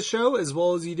doing the show as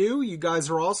well as you do. You guys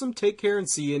are awesome. Take care and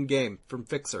see you in game. From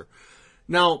Fixer.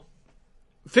 Now,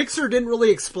 Fixer didn't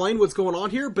really explain what's going on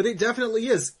here, but it definitely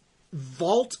is.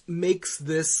 Vault makes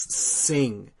this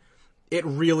sing. It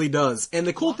really does. And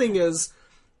the cool thing is,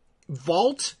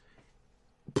 Vault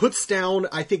puts down,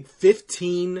 I think,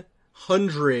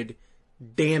 1,500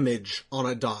 damage on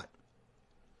a dot.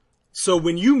 So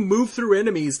when you move through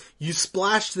enemies, you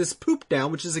splash this poop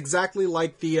down, which is exactly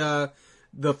like the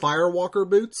Firewalker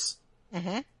boots.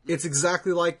 Mm-hmm. It's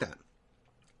exactly like that.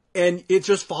 And it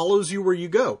just follows you where you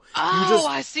go. Oh,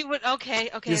 I see what... Okay.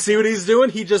 You see what he's doing?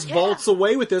 He just vaults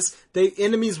away with this. The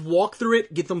enemies walk through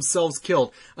it, get themselves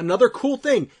killed. Another cool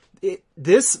thing,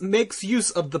 this makes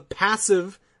use of the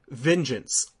passive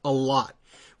Vengeance a lot.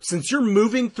 Since you're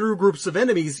moving through groups of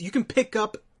enemies, you can pick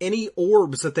up any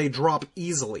orbs that they drop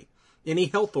easily. Any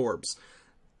health orbs.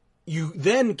 You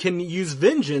then can use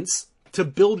Vengeance to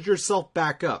build yourself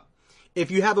back up.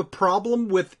 If you have a problem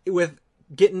with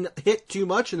getting hit too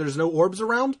much and there's no orbs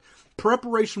around,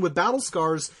 Preparation with Battle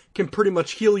Scars can pretty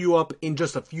much heal you up in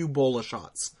just a few bola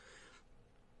shots.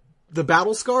 The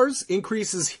Battle Scars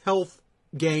increases health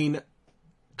gain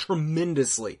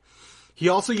tremendously. He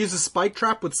also uses Spike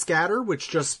Trap with Scatter, which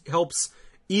just helps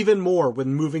even more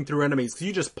when moving through enemies, because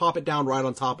you just pop it down right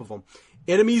on top of them.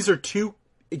 Enemies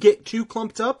get too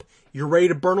clumped up, you're ready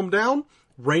to burn them down,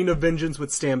 Rain of Vengeance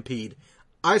with Stampede.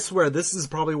 I swear, this is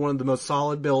probably one of the most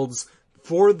solid builds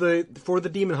for the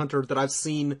Demon Hunter that I've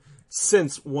seen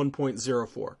since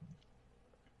 1.04.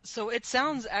 So it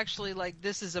sounds actually like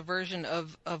this is a version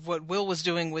of what Will was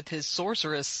doing with his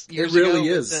Sorceress years ago. It really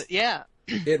is. Yeah.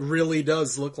 It really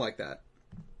does look like that.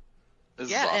 This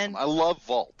is awesome. And I love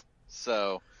Vault.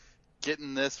 So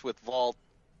getting this with Vault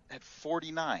at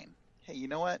 49. Hey, you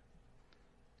know what?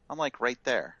 I'm like right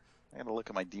there. I gotta look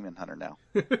at my Demon Hunter now.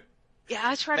 Yeah,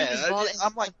 I try to use Vault.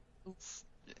 I'm like...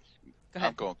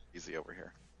 I'm going easy over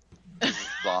here.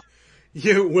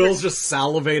 Will's just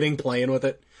salivating, playing with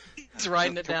it. He's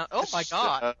writing it down. Oh my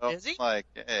god. Is he? Like,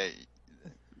 hey.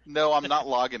 No, I'm not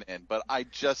logging in, but I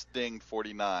just dinged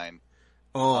 49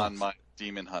 on my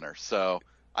Demon Hunter. So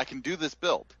I can do this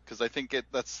build, because I think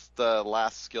that's the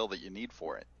last skill that you need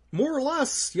for it. More or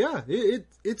less, yeah.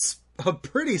 It's a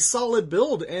pretty solid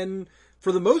build, and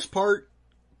for the most part,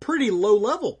 pretty low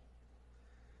level.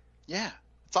 Yeah,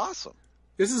 it's awesome.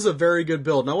 This is a very good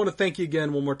build, and I want to thank you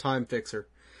again one more time, Fixer.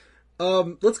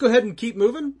 Let's go ahead and keep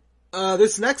moving.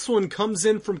 This next one comes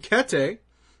in from Kete.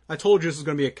 I told you this was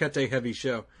going to be a Kete-heavy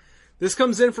show. This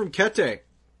comes in from Kete.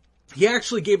 He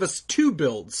actually gave us two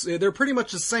builds. They're pretty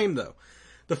much the same, though.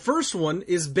 The first one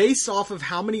is based off of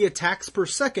how many attacks per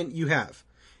second you have.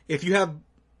 If you have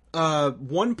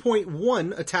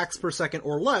 1.1 attacks per second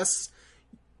or less,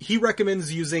 he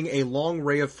recommends using a Long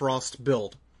Ray of Frost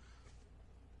build.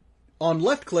 On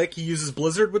left click, he uses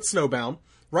Blizzard with Snowbound.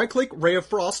 Right click, Ray of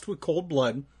Frost with Cold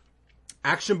Blood.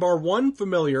 Action bar 1,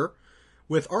 Familiar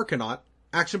with Arcanaut.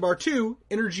 Action bar 2,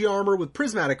 Energy Armor with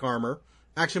Prismatic Armor.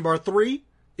 Action bar 3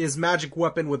 is Magic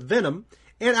Weapon with Venom.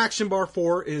 And action bar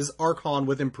 4 is Archon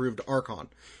with Improved Archon.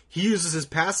 He uses his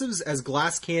passives as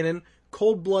Glass Cannon,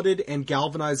 Cold-Blooded, and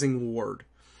Galvanizing Ward.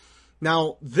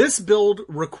 Now, this build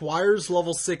requires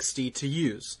level 60 to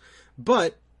use,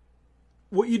 but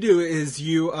what you do is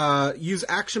you use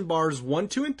action bars 1,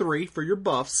 2, and 3 for your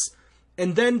buffs,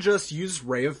 and then just use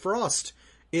Ray of Frost.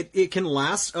 It can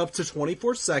last up to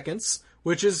 24 seconds,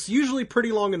 which is usually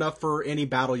pretty long enough for any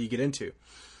battle you get into.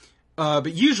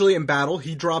 But usually in battle,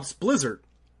 he drops Blizzard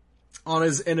on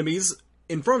his enemies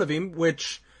in front of him,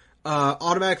 which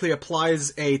automatically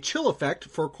applies a chill effect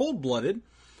for Cold-Blooded,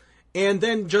 and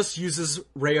then just uses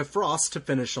Ray of Frost to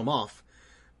finish them off.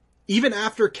 Even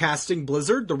after casting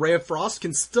Blizzard, the Ray of Frost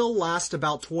can still last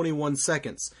about 21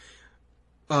 seconds.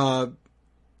 Then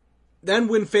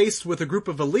when faced with a group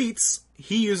of elites,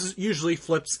 he usually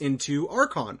flips into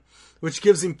Archon, which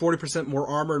gives him 40% more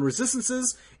armor and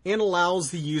resistances, and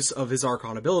allows the use of his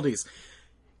Archon abilities.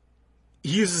 He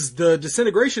uses the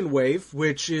Disintegration Wave,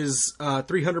 which is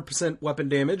 300% weapon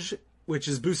damage, which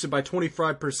is boosted by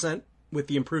 25% with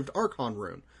the improved Archon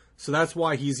rune. So that's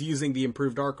why he's using the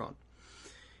improved Archon.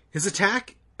 His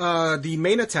attack, the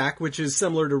main attack, which is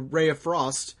similar to Ray of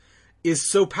Frost, is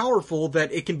so powerful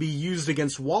that it can be used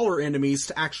against Waller enemies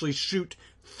to actually shoot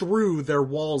through their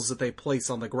walls that they place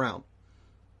on the ground.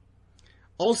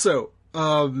 Also,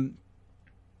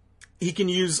 he can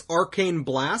use Arcane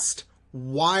Blast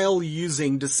while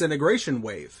using Disintegration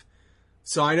Wave.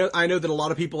 So I know that a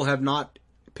lot of people have not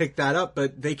picked that up,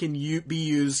 but they can be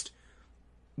used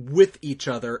with each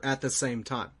other at the same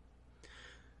time.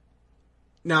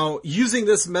 Now, using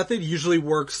this method usually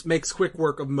makes quick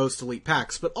work of most elite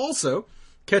packs, but also,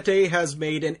 Kete has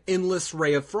made an Endless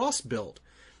Ray of Frost build.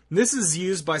 And this is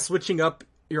used by switching up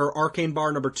your Arcane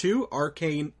Bar number 2,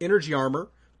 Arcane Energy Armor,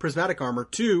 Prismatic Armor,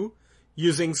 to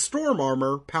using Storm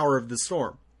Armor, Power of the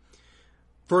Storm.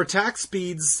 For attack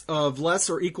speeds of less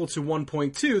or equal to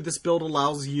 1.2, this build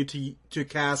allows you to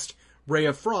cast Ray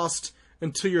of Frost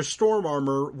until your Storm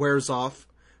Armor wears off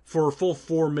for a full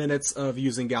 4 minutes of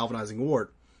using Galvanizing Ward.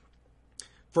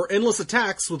 For endless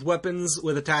attacks with weapons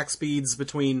with attack speeds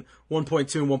between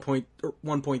 1.2 and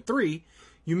 1.3,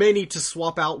 you may need to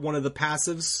swap out one of the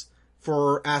passives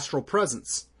for Astral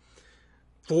Presence.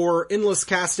 For endless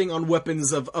casting on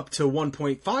weapons of up to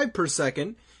 1.5 per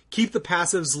second, keep the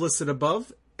passives listed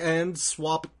above and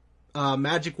swap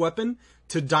Magic Weapon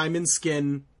to Diamond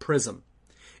Skin Prism.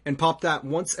 And pop that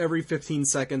once every 15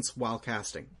 seconds while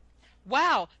casting.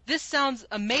 Wow, this sounds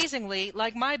amazingly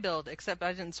like my build, except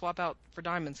I didn't swap out for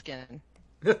Diamond Skin.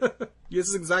 This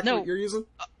is exactly what you're using?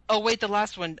 Oh, wait, the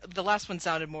last one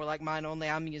sounded more like mine, only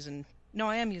I am using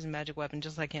Magic Weapon,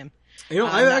 just like him. You know,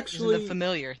 I'm not using the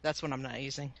Familiar. That's what I'm not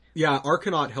using. Yeah,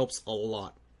 Arcanaut helps a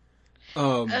lot.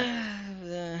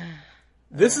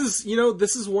 This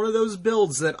is one of those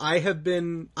builds that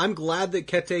I'm glad that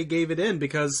Kete gave it in,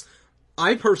 because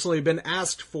I personally have been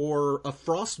asked for a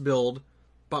Frost build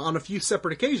on a few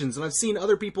separate occasions, and I've seen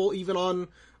other people even on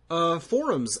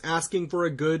forums asking for a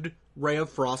good Ray of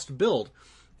Frost build.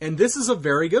 And this is a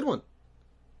very good one.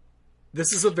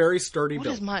 This is a very sturdy build.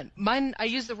 What is mine? Mine, I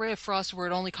use the Ray of Frost where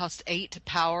it only costs 8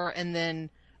 power, and then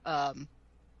I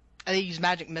use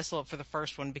Magic Missile for the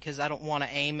first one because I don't want to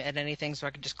aim at anything, so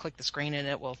I can just click the screen and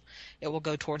it will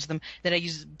go towards them. Then I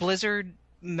use Blizzard,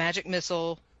 Magic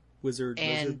Missile, Blizzard.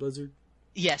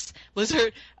 Yes,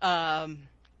 Blizzard,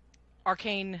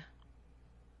 Arcane.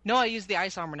 No, I use the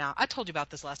Ice Armor now. I told you about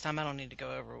this last time. I don't need to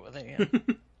go over with it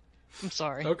again. I'm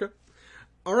sorry. Okay.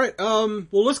 All right. Well,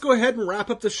 let's go ahead and wrap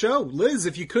up the show. Liz,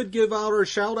 if you could give out our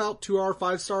shout out to our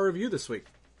 5-star review this week.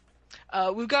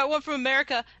 We've got one from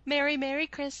America. Merry, Merry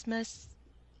Christmas.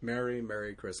 Merry,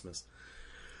 Merry Christmas.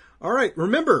 All right.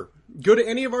 Remember, go to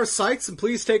any of our sites and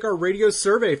please take our radio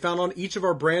survey found on each of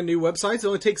our brand new websites. It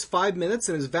only takes 5 minutes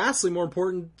and is vastly more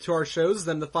important to our shows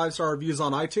than the 5-star reviews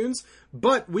on iTunes.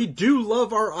 But we do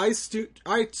love our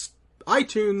iTunes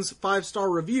 5-star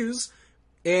reviews,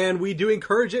 and we do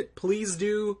encourage it. Please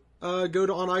do go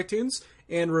to on iTunes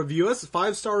and review us.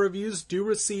 5-star reviews do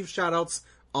receive shout-outs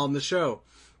on the show.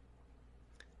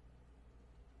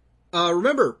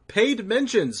 Remember, paid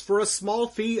mentions for a small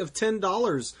fee of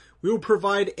 $10. We will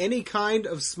provide any kind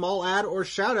of small ad or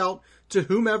shout-out to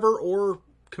whomever or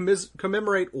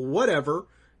commemorate whatever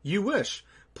you wish.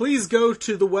 Please go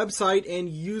to the website and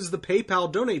use the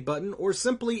PayPal donate button, or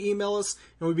simply email us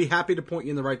and we'd be happy to point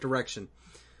you in the right direction.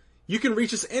 You can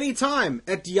reach us anytime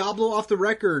at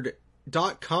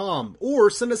DiabloOffTheRecord.com,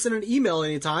 or send us in an email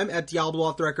anytime at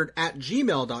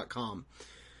DiabloOffTheRecord@gmail.com.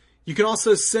 You can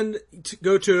also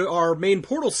go to our main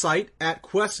portal site at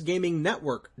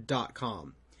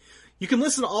QuestGamingNetwork.com. You can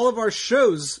listen to all of our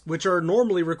shows, which are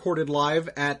normally recorded live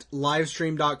at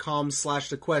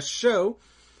livestream.com/thequestshow.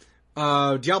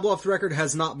 Diablo Off the Record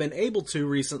has not been able to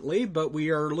recently, but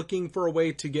we are looking for a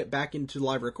way to get back into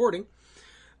live recording.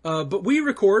 But we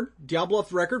record Diablo Off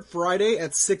the Record Friday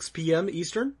at 6 p.m.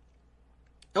 Eastern.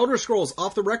 Elder Scrolls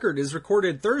Off the Record is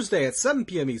recorded Thursday at 7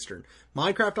 p.m. Eastern.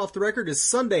 Minecraft Off the Record is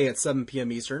Sunday at 7 p.m.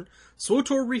 Eastern.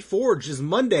 SWTOR Reforged is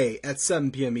Monday at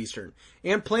 7 p.m. Eastern.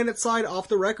 And PlanetSide Off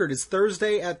the Record is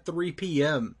Thursday at 3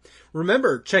 p.m.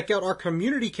 Remember, check out our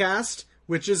Community Cast,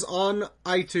 which is on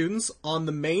iTunes, on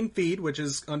the main feed, which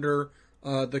is under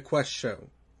the Quest Show.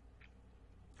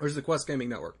 Or is it the Quest Gaming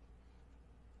Network?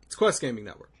 It's Quest Gaming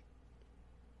Network,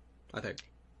 I think.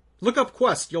 Look up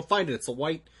Quest. You'll find it. It's a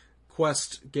white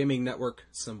Quest Gaming Network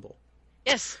symbol.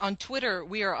 Yes, on Twitter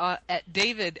we are at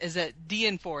David is at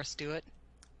Dien Force. Do it.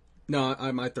 No,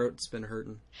 my throat's been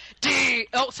hurting.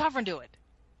 Sovrun, do it.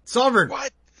 Sovrun!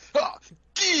 What?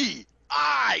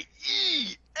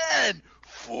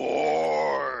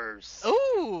 Force.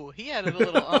 Ooh, he added a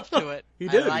little umph to it. He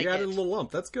did. Like He added it. a little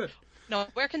lump. That's good. No,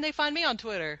 where can they find me on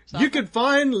Twitter? You can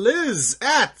find Liz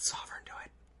at Sovrun. Do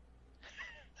it.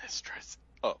 Mistress.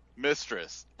 Oh,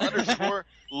 Mistress. _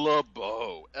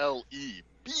 LeBeau. LEBEAU.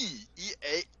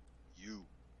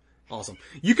 Awesome.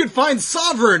 You can find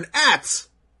Sovrun at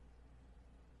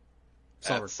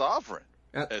At Sovrun.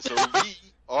 At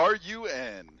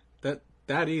SOVRUN.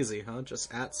 that easy, huh?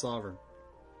 Just at Sovrun.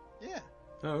 Yeah.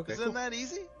 Oh, okay. Isn't Cool. that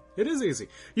easy? It is easy.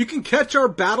 You can catch our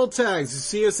battle tags. You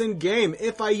see us in game.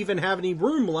 If I even have any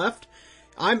room left,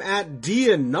 I'm at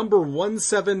Dien, number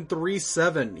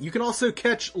 1737. You can also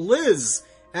catch Liz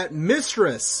at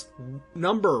Mistress,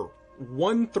 number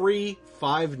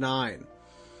 1359.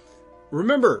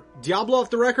 Remember, Diablo Off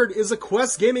the Record is a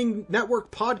Quest Gaming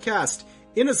Network podcast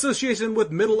in association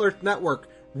with Middle-earth Network,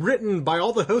 written by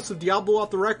all the hosts of Diablo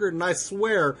Off the Record, and I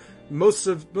swear most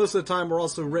of the time we're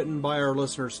also written by our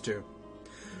listeners too.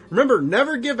 Remember,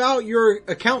 never give out your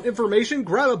account information.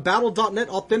 Grab a Battle.net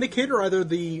authenticator, either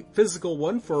the physical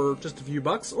one for just a few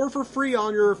bucks or for free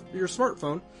on your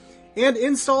smartphone, and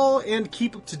install and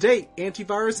keep up to date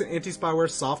antivirus and anti-spyware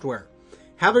software.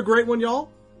 Have a great one, y'all.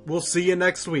 We'll see you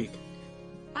next week.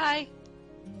 Bye.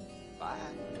 Bye.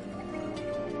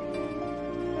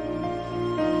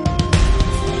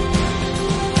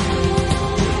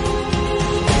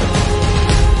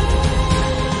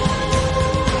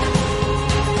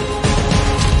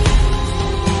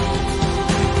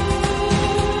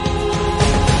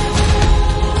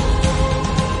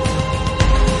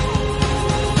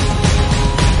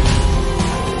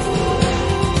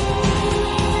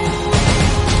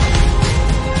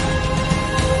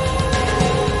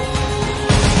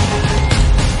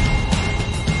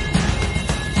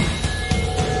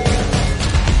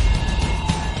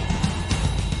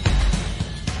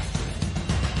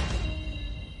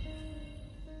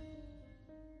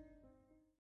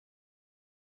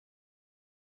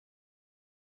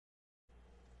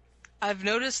 I've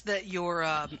noticed that your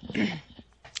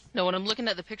no, when I'm looking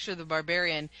at the picture of the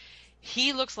barbarian,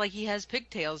 he looks like he has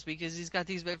pigtails because he's got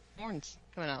these big horns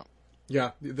coming out.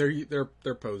 Yeah,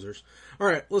 they're posers. All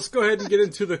right, let's go ahead and get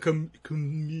into the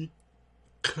communal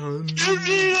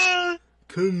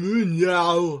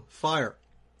fire.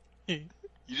 You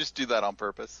just do that on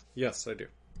purpose? Yes, I do.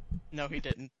 No, he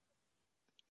didn't.